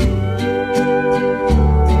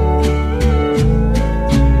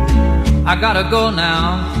 I gotta go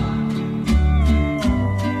now.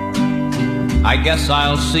 I guess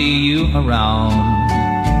I'll see you around.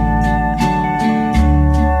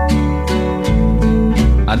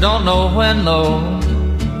 I don't know when though,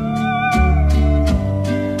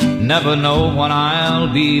 never know when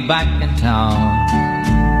I'll be back in town.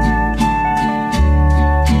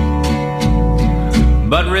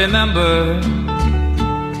 But remember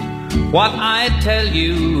what I tell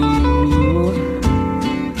you,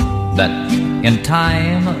 that in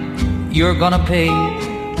time you're gonna pay.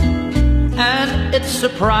 And it's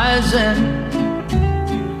surprising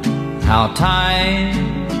how time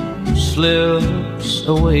slips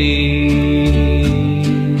away.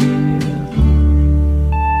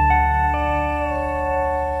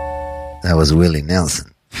 That was Willie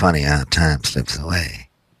Nelson. Funny how time slips away.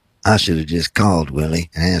 I should have just called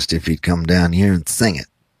Willie and asked if he'd come down here and sing it.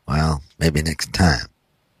 Well, maybe next time.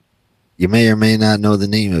 You may or may not know the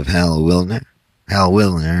name of Hal Willner. Hal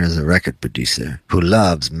Willner is a record producer who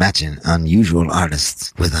loves matching unusual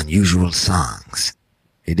artists with unusual songs.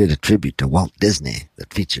 He did a tribute to Walt Disney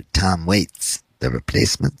that featured Tom Waits, The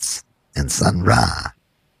Replacements, and Sun Ra.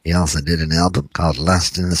 He also did an album called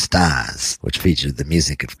Lost in the Stars, which featured the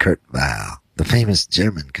music of Kurt Weill, the famous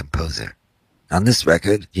German composer. On this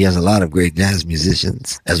record, he has a lot of great jazz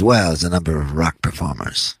musicians, as well as a number of rock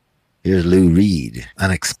performers. Here's Lou Reed,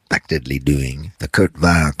 unexpectedly doing the Kurt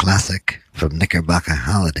Weill classic from Knickerbocker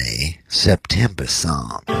Holiday, September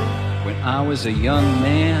Song. When I was a young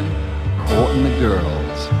man, courting the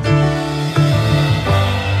girls,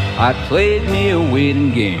 I played me a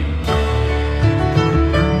waiting game.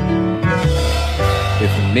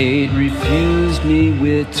 If a maid refused me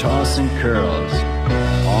with tossing curls,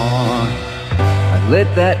 I'd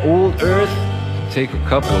let that old earth take a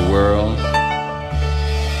couple of whirls,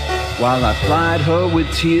 while I plied her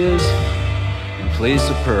with tears in place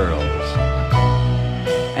of pearls.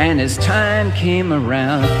 And as time came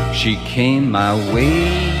around, she came my way.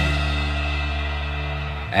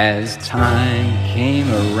 As time came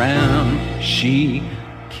around, she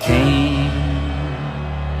came.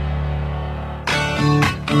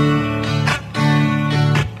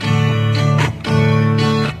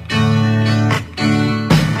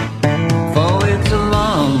 For it's a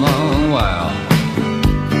long, long while,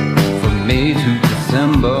 from May to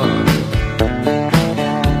December,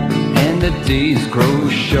 and the days grow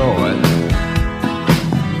short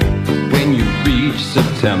when you reach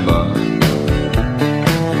September.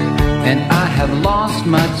 And I have lost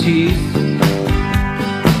my teeth,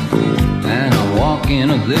 and I walk in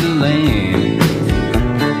a little lane.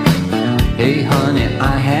 Hey honey,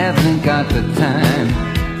 I haven't got the time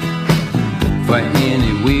for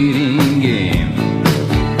any waiting game.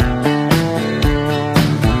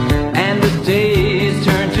 And the days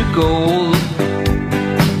turn to gold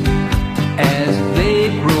as they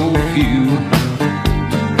grow few.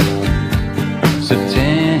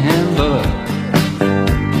 September,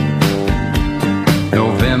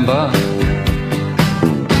 November,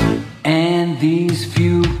 and these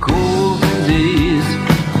few golden days,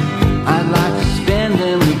 I'd like to spend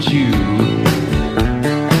them with you.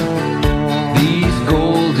 These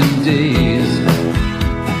golden days,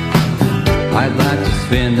 I'd like to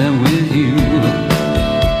spend them with you.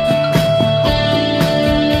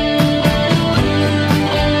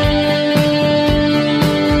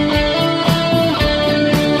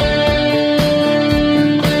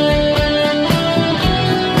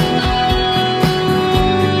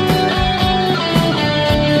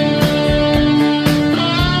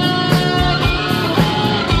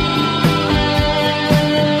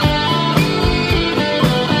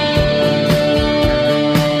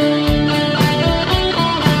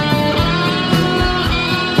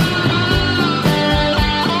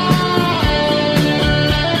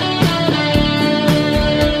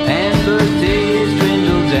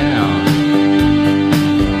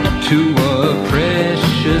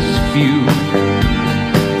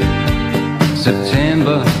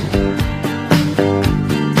 September,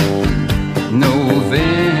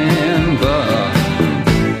 November,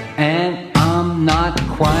 and I'm not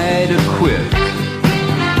quite equipped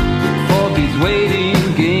for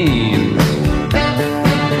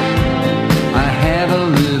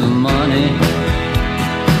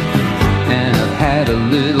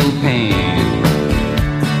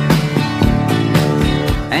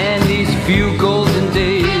few golden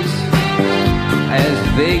days as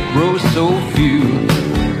they grow so few.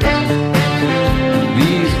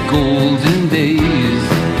 These golden days,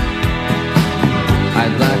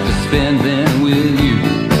 I'd like to spend them with you.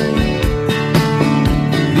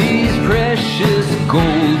 These precious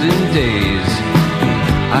golden days,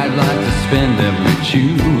 I'd like to spend them with you.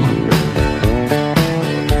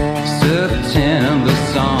 September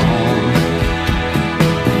song,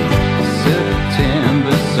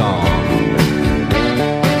 September song,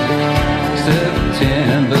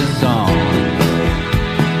 September song,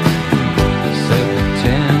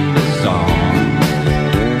 September song.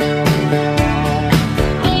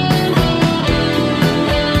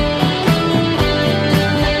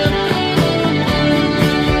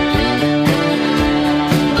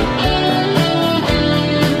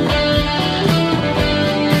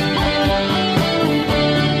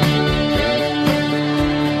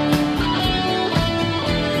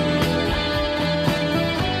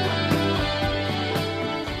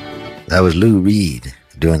 That was Lou Reed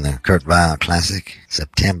doing the Kurt Weill classic,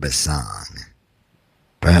 September Song.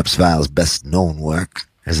 Perhaps Weill's best-known work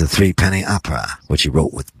is the Threepenny Opera, which he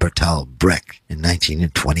wrote with Bertolt Brecht in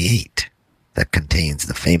 1928. That contains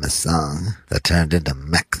the famous song that turned into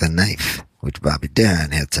Mac the Knife, which Bobby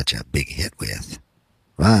Darin had such a big hit with.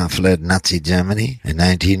 Weill fled Nazi Germany in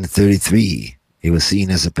 1933. He was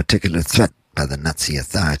seen as a particular threat by the Nazi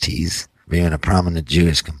authorities, being a prominent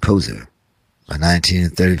Jewish composer. By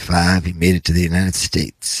 1935, he made it to the United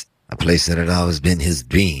States, a place that had always been his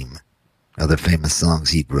dream. Other famous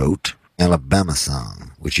songs he wrote, Alabama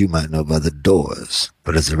Song, which you might know by The Doors,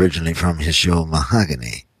 but is originally from his show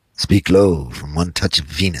Mahogany, Speak Low from One Touch of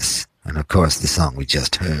Venus, and of course the song we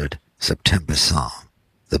just heard, September Song,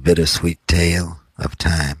 the bittersweet tale of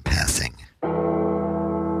time passing.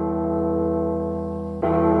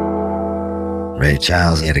 Ray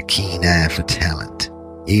Charles had a keen eye for talent.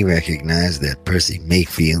 He recognized that Percy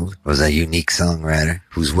Mayfield was a unique songwriter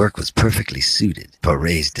whose work was perfectly suited for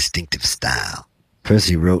Ray's distinctive style.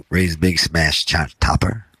 Percy wrote Ray's big smash chart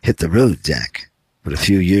topper, Hit the Road Jack. But a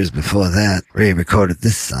few years before that, Ray recorded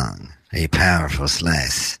this song, a powerful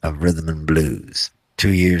slice of rhythm and blues,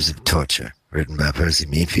 2 Years of Torture, written by Percy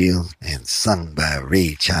Mayfield and sung by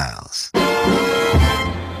Ray Charles.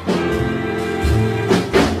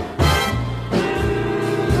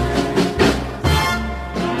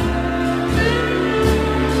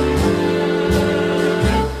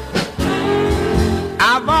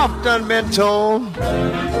 I've often been told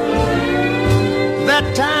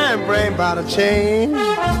that time brings about a change.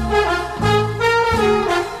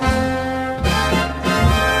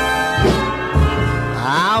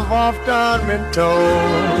 I've often been told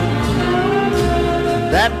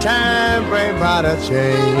that time brings about a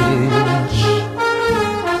change.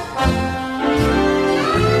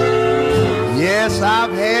 Yes,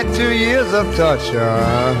 I've had 2 years of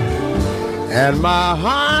torture, and my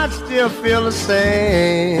heart still feels the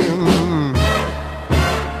same.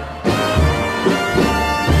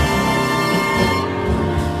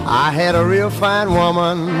 I had a real fine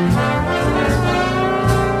woman,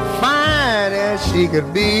 fine as she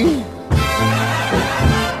could be.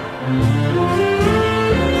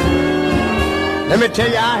 Let me tell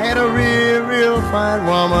you, I had a real fine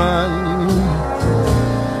woman,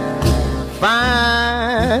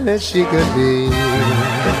 fine as she could be.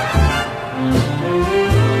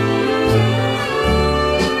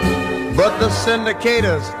 But the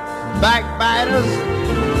syndicators, backbiters,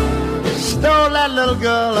 stole that little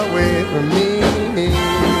girl away from me.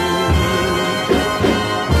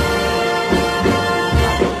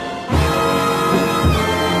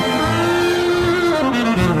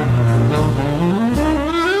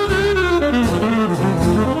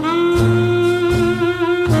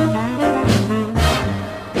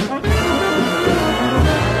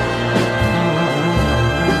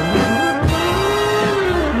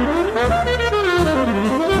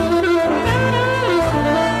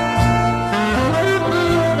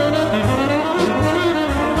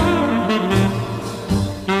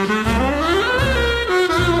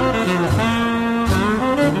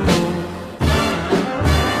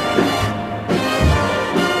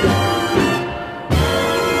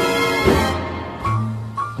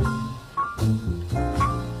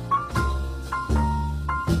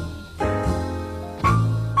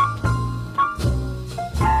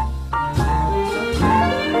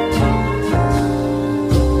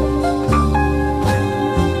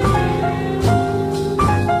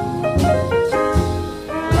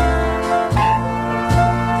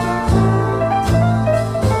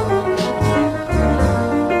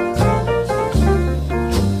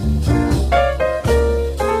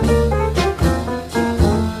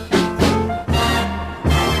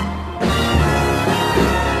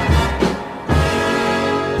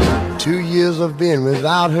 of being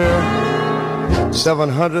without her,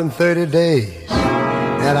 730 days.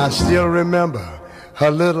 And I still remember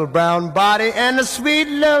her little brown body and the sweet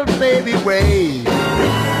little baby ways.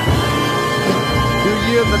 2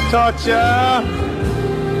 years of torture,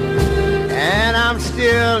 and I'm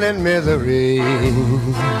still in misery.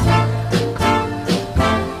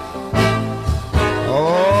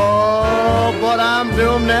 Oh, but I'm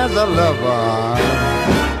doomed as a lover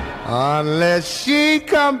unless she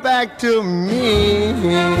come back to me.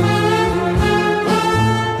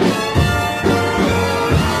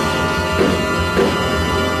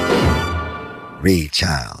 Ray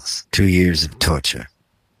Charles, 2 years of torture.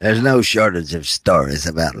 There's no shortage of stories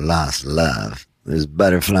about lost love. There's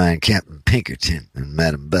Butterfly and Captain Pinkerton and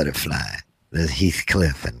Madame Butterfly. There's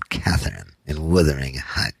Heathcliff and Catherine in Wuthering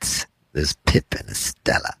Heights. There's Pip and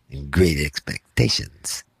Estella in Great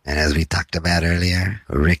Expectations. And as we talked about earlier,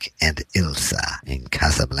 Rick and Ilsa in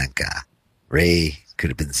Casablanca. Ray could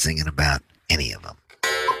have been singing about any of them.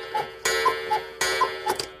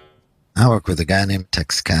 I work with a guy named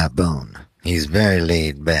Tex Carbone. He's very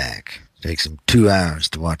laid back. Takes him 2 hours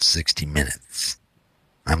to watch 60 Minutes.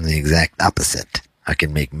 I'm the exact opposite. I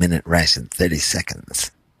can make minute rice in 30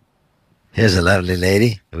 seconds. Here's a lovely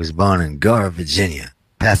lady who was born in Gore, Virginia,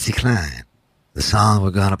 Patsy Cline. The song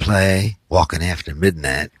we're going to play, Walking After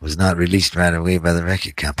Midnight, was not released right away by the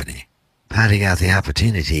record company. Patty got the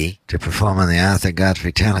opportunity to perform on the Arthur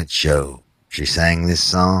Godfrey Talent Show. She sang this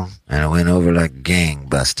song, and it went over like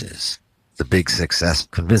gangbusters. The big success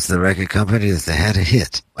convinced the record company that they had a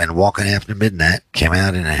hit, and Walking After Midnight came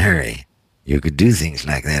out in a hurry. You could do things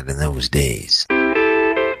like that in those days.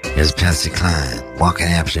 Here's Patsy Cline, Walking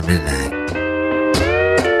After Midnight.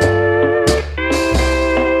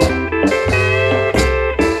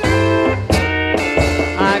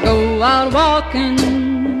 I go out walking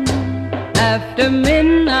after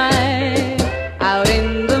midnight, out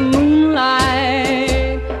in the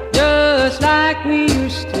moonlight, just like we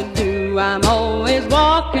used to do. I'm always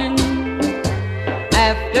walking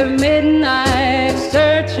after midnight,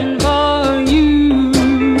 searching for you.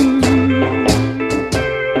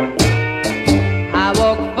 I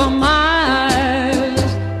walk for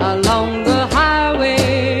miles along the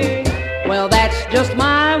highway. Well, that's just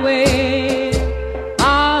my way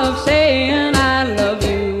of saying I love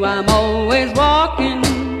you. I'm always walking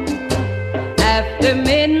after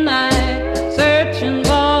midnight, searching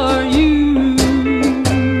for you.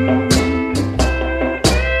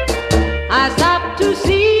 I stopped to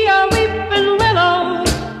see a weeping willow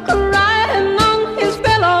crying on his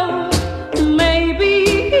pillow.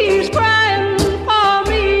 Maybe he's crying for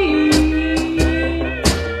me.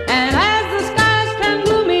 And as the skies turn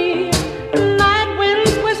gloomy, night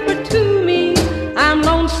winds whisper to me, I'm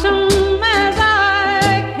lonesome as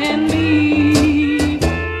I can be.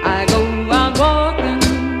 I go out walking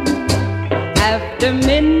after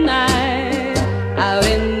midnight, out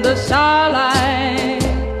in the starlight,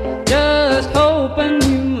 just hoping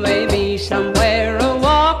you may be somewhere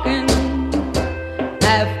a-walking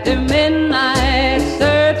after midnight,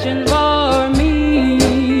 searching for me.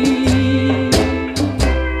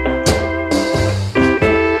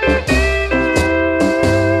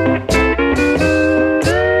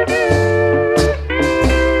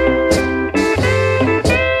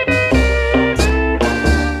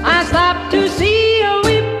 I stopped to see a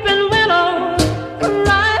weeping willow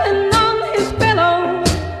crying on his pillow.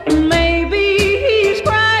 Maybe he's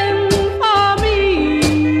crying for me.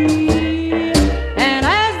 And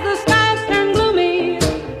as the skies turn gloomy,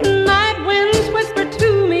 night winds whisper to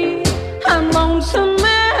me, I'm lonesome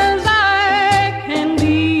as I can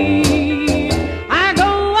be. I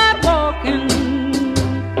go out walking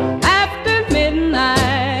after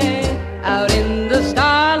midnight, out in the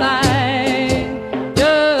starlight,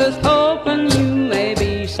 just hoping you may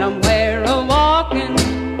be somewhere a-walking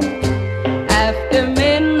after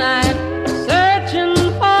midnight, searching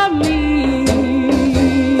for me.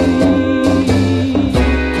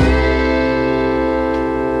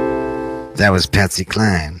 That was Patsy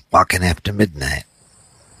Cline, Walking After Midnight.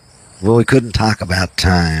 Well, we couldn't talk about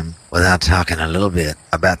time without talking a little bit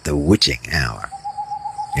about the witching hour.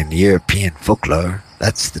 In European folklore,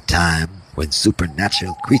 that's the time when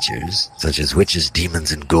supernatural creatures, such as witches,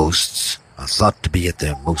 demons, and ghosts, are thought to be at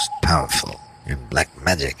their most powerful, and black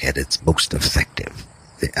magic at its most effective.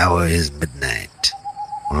 The hour is midnight.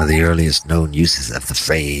 One of the earliest known uses of the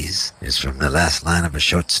phrase is from the last line of a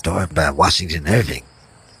short story by Washington Irving.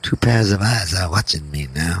 2 pairs of eyes are watching me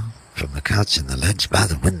now, from the couch and the ledge by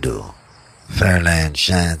the window. Fairyland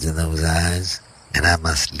shines in those eyes, and I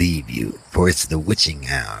must leave you, for it's the witching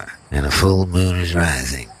hour, and a full moon is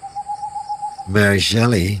rising. Mary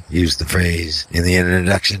Shelley used the phrase in the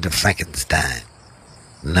introduction to Frankenstein.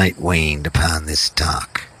 Night waned upon this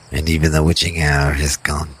talk, and even the witching hour has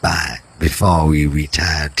gone by before we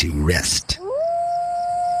retired to rest.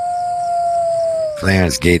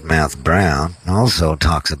 Clarence Gatemouth Brown also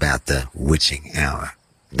talks about the witching hour,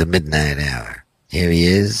 the midnight hour. Here he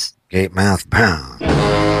is, Gatemouth Brown.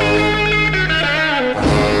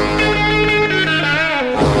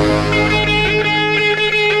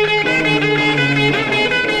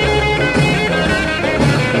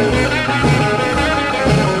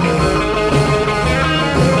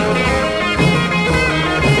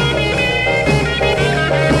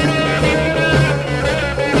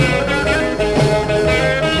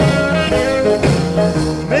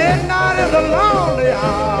 Midnight is a lonely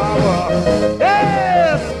hour.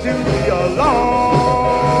 Yes, to be alone,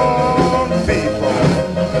 people.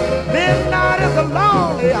 Midnight is a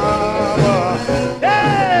lonely hour.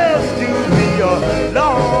 Yes, to be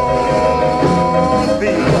alone,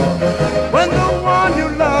 people. When the one you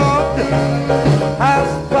loved has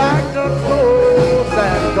packed her clothes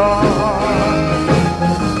and gone.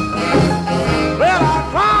 Well, I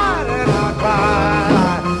cried and I cried.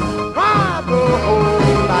 I cried the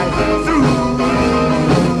whole night through,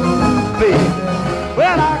 baby.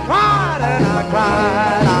 Well, I cried and I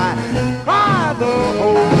cried. I cried the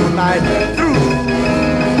whole night through,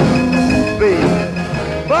 baby.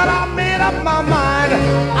 But I made up my mind.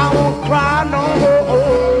 I won't cry no more.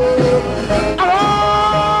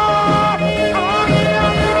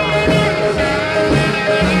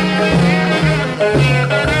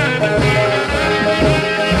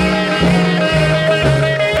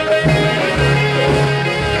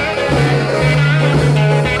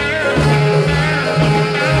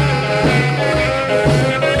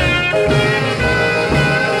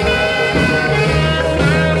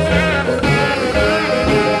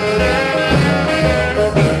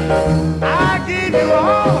 I gave you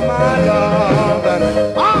all my love and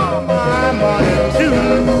all my money too,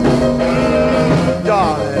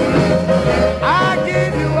 darling. I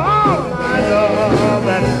gave you all my love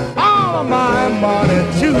and all my money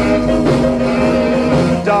too,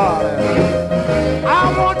 darling. I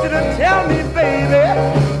want you to tell me, baby,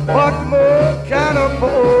 what more can a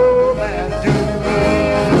poor man do?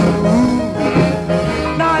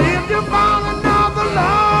 Now if you found another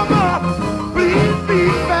lover, please be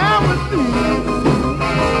fair with me.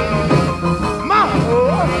 Mama,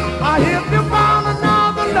 if you found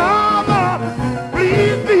another lover,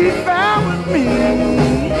 please be fair with me.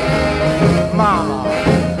 Mama,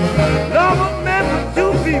 love was meant for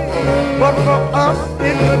two people, but for us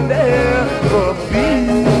it could never be,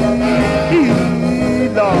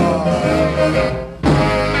 Lord.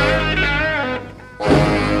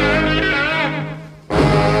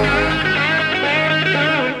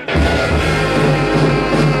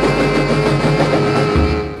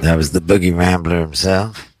 That was the Boogie Rambler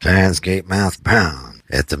himself, Clarence Gatemouth Brown,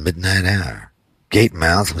 at the midnight hour.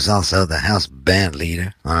 Gatemouth was also the house band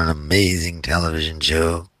leader on an amazing television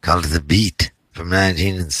show called The Beat from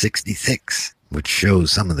 1966, which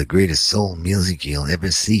shows some of the greatest soul music you'll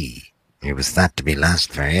ever see. It was thought to be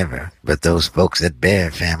lost forever, but those folks at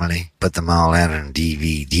Bear Family put them all out on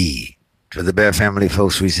DVD. To the Bear Family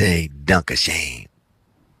folks we say, dunk a shame.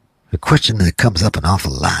 The question that comes up an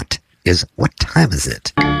awful lot is, what time is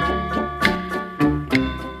it?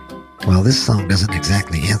 Well, this song doesn't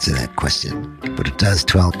exactly answer that question, but it does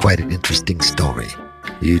tell quite an interesting story.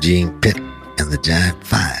 Eugene Pitt and the Jive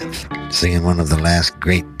Five, singing one of the last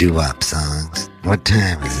great doo-wop songs, What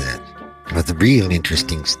Time Is It? But the real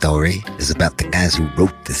interesting story is about the guys who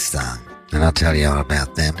wrote this song, and I'll tell you all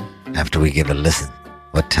about them after we give a listen.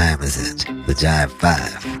 What time is it? The Jive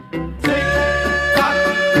Five.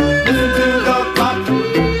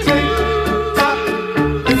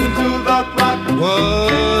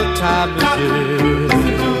 What time is it?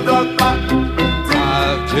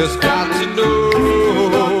 I've just got to know.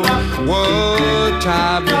 What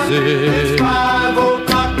time is it? 3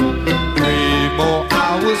 more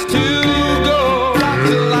hours to go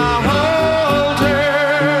till I hold her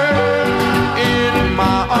in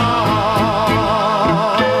my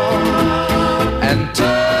arms and tell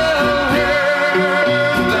her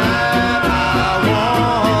that I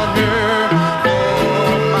want her for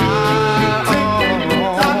my own.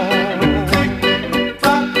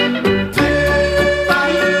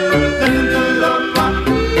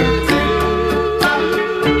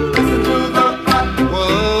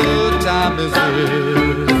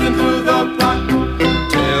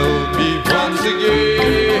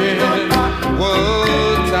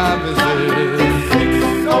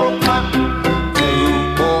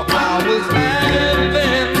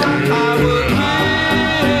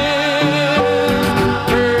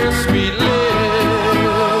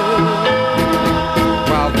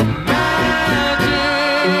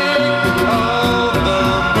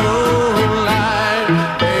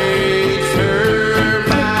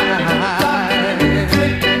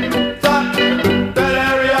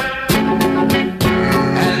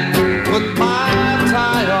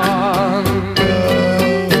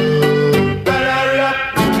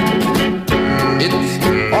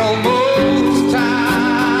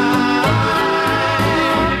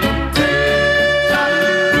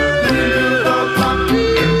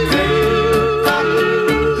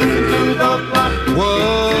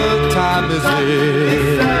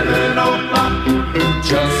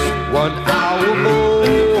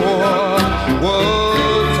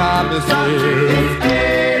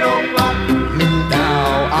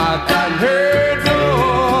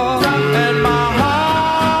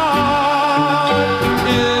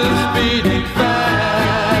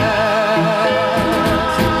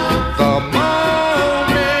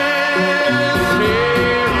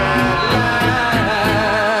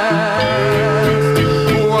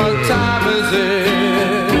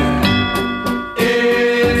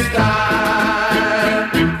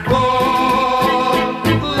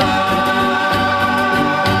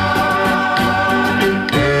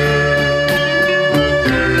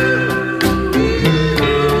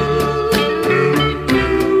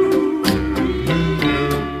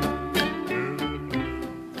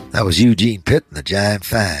 That was Eugene Pitt and the Giant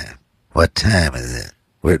Five. What Time Is It?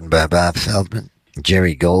 Written by Bob Feldman,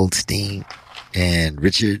 Jerry Goldstein, and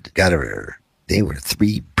Richard Gotterer. They were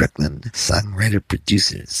three Brooklyn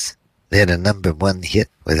songwriter-producers. They had a #1 hit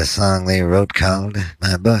with a song they wrote called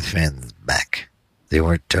My Boyfriend's Back. They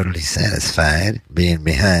weren't totally satisfied being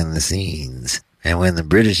behind the scenes, and when the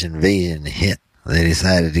British invasion hit, they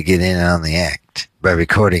decided to get in on the act by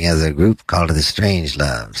recording as a group called the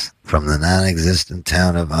Strangeloves from the non-existent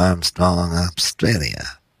town of Armstrong, Australia.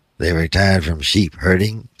 They retired from sheep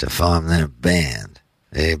herding to form their band.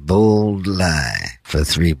 A bold lie for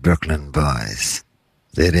three Brooklyn boys.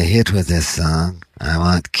 They had a hit with this song, I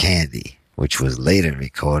Want Candy, which was later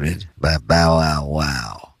recorded by Bow Wow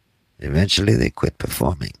Wow. Eventually they quit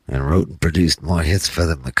performing and wrote and produced more hits for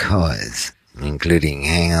the McCoys, including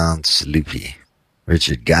Hang On Sloopy.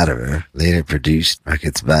 Richard Gotterer later produced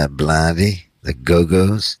records by Blondie, the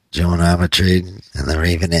Go-Go's, Joan Armatrading, and the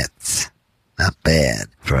Ravenettes. Not bad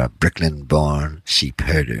for a Brooklyn-born sheep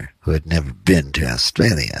herder who had never been to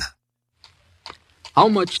Australia. How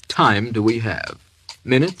much time do we have?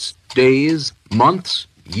 Minutes, days, months,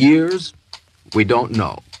 years? We don't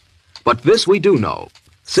know. But this we do know.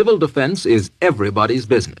 Civil defense is everybody's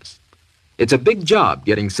business. It's a big job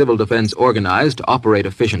getting civil defense organized to operate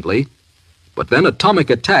efficiently. But then atomic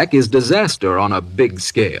attack is disaster on a big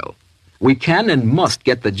scale. We can and must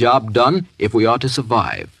get the job done if we are to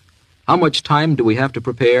survive. How much time do we have to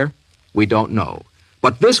prepare? We don't know.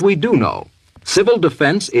 But this we do know. Civil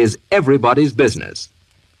defense is everybody's business.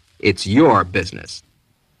 It's your business.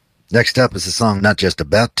 Next up is a song not just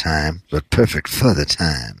about time, but perfect for the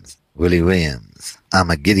times. Willie Williams,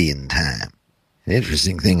 Armageddon Time. The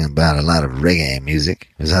interesting thing about a lot of reggae music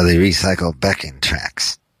is how they recycle backing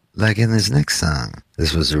tracks. Like in this next song.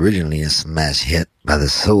 This was originally a smash hit by the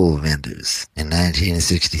Soul Vendors in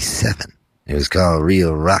 1967. It was called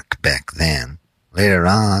Real Rock back then. Later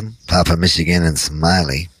on, Papa Michigan and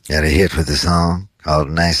Smiley got a hit with a song called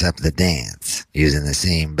Nice Up the Dance, using the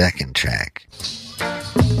same backing track.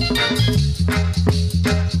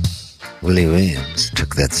 Willie Williams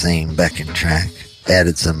took that same backing track,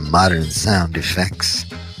 added some modern sound effects,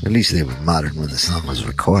 at least they were modern when the song was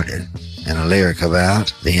recorded, and a lyric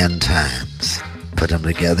about the end times. Put them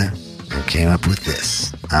together and came up with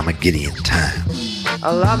this, Armageddon Time.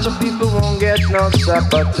 A lot of people won't get no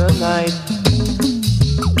supper tonight.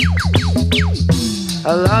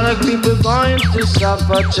 A lot of people going to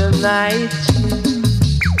suffer tonight.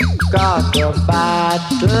 God, the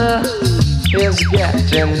battle is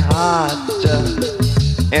getting hotter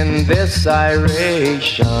in this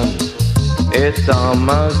iration. It's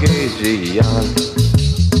Armageddon.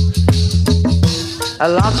 A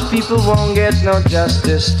lot of people won't get no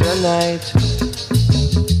justice tonight.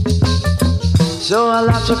 So a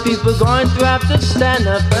lot of people going to have to stand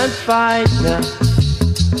up and fight now.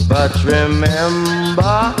 But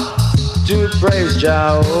remember to praise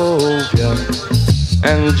Jehovah,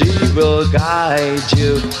 and He will guide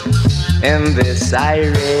you in this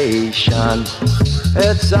iration.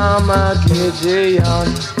 It's Armageddon,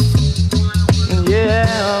 yeah.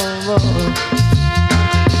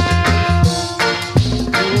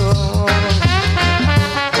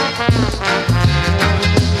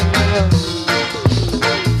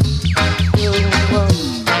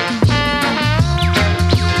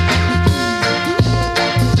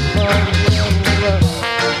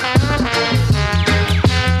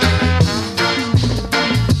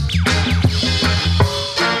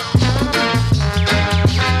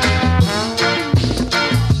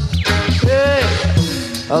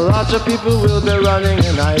 A lot of people will be running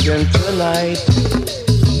and hiding tonight.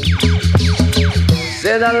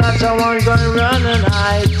 Said a lot of one gonna run and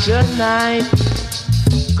hide tonight.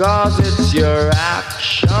 Cause it's your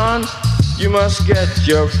action. You must get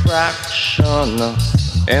your fraction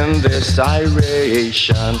in this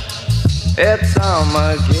iration. It's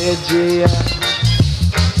Armageddon.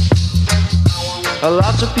 A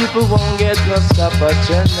lot of people won't get no supper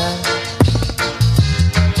tonight.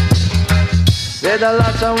 Said a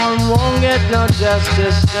lot of one won't get no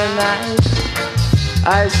justice tonight.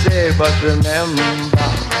 I say, but remember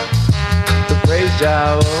to praise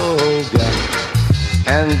Jehovah,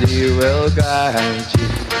 and He will guide you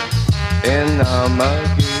in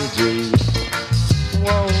Armageddon.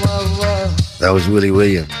 Whoa, whoa, whoa. That was Willie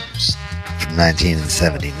Williams from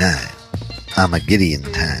 1979. Armageddon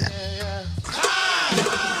Time.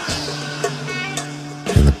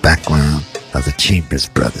 In the background are the Chambers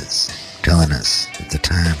Brothers, telling us that the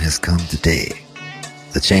time has come today.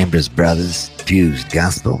 The Chambers Brothers fused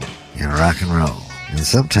gospel and rock and roll, and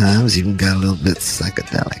sometimes even got a little bit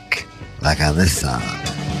psychedelic, like on this song.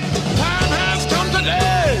 Time has come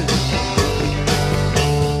today.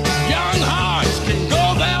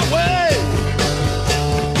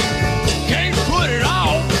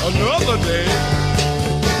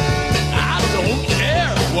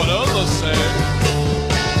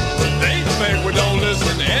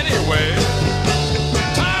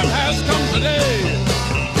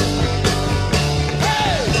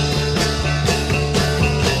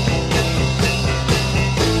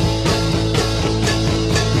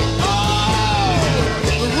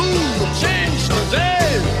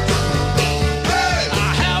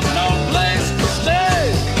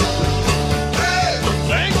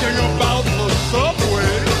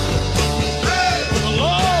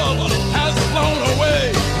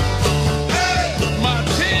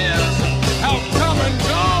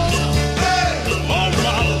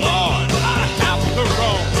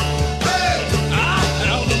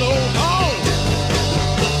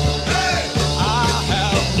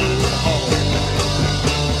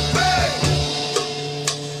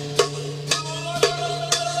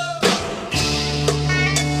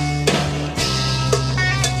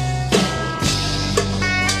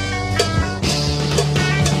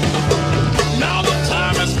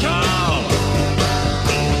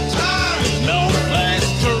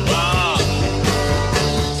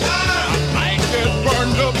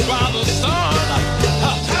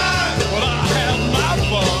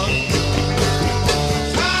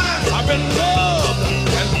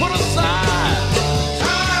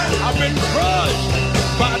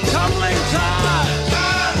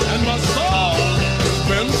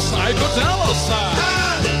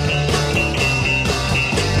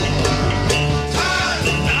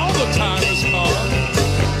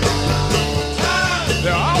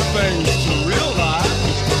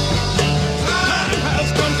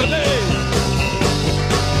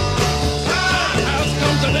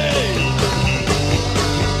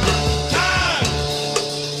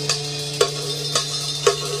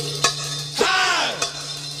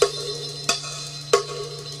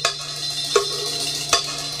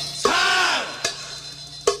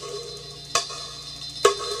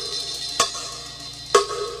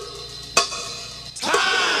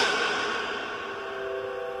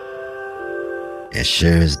 As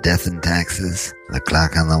sure as death and taxes, the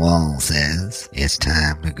clock on the wall says it's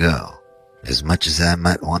time to go. As much as I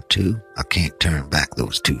might want to, I can't turn back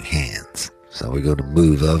those two hands. So we're going to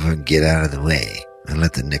move over and get out of the way and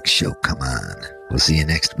let the next show come on. We'll see you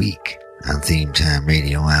next week on Theme Time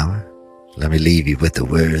Radio Hour. Let me leave you with the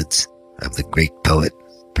words of the great poet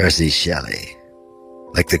Percy Shelley.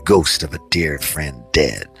 Like the ghost of a dear friend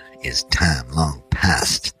dead is time long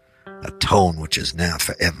past, a tone which is now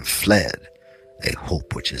forever fled, a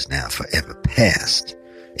hope which is now forever past,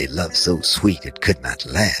 a love so sweet it could not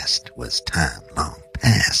last was time long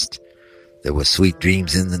past. There were sweet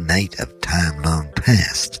dreams in the night of time long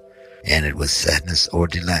past, and it was sadness or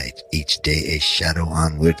delight, each day a shadow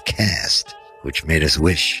onward cast, which made us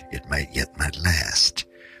wish it might last.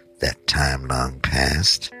 That time long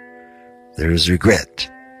past, there is regret,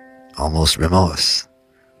 almost remorse,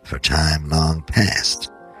 for time long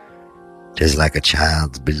past. 'Tis like a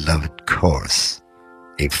child's beloved course,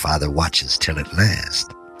 a father watches till it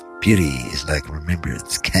last. Beauty is like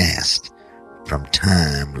remembrance cast from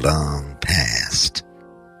time long past.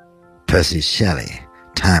 Percy Shelley,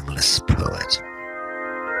 timeless poet.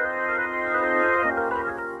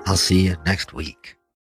 I'll see you next week.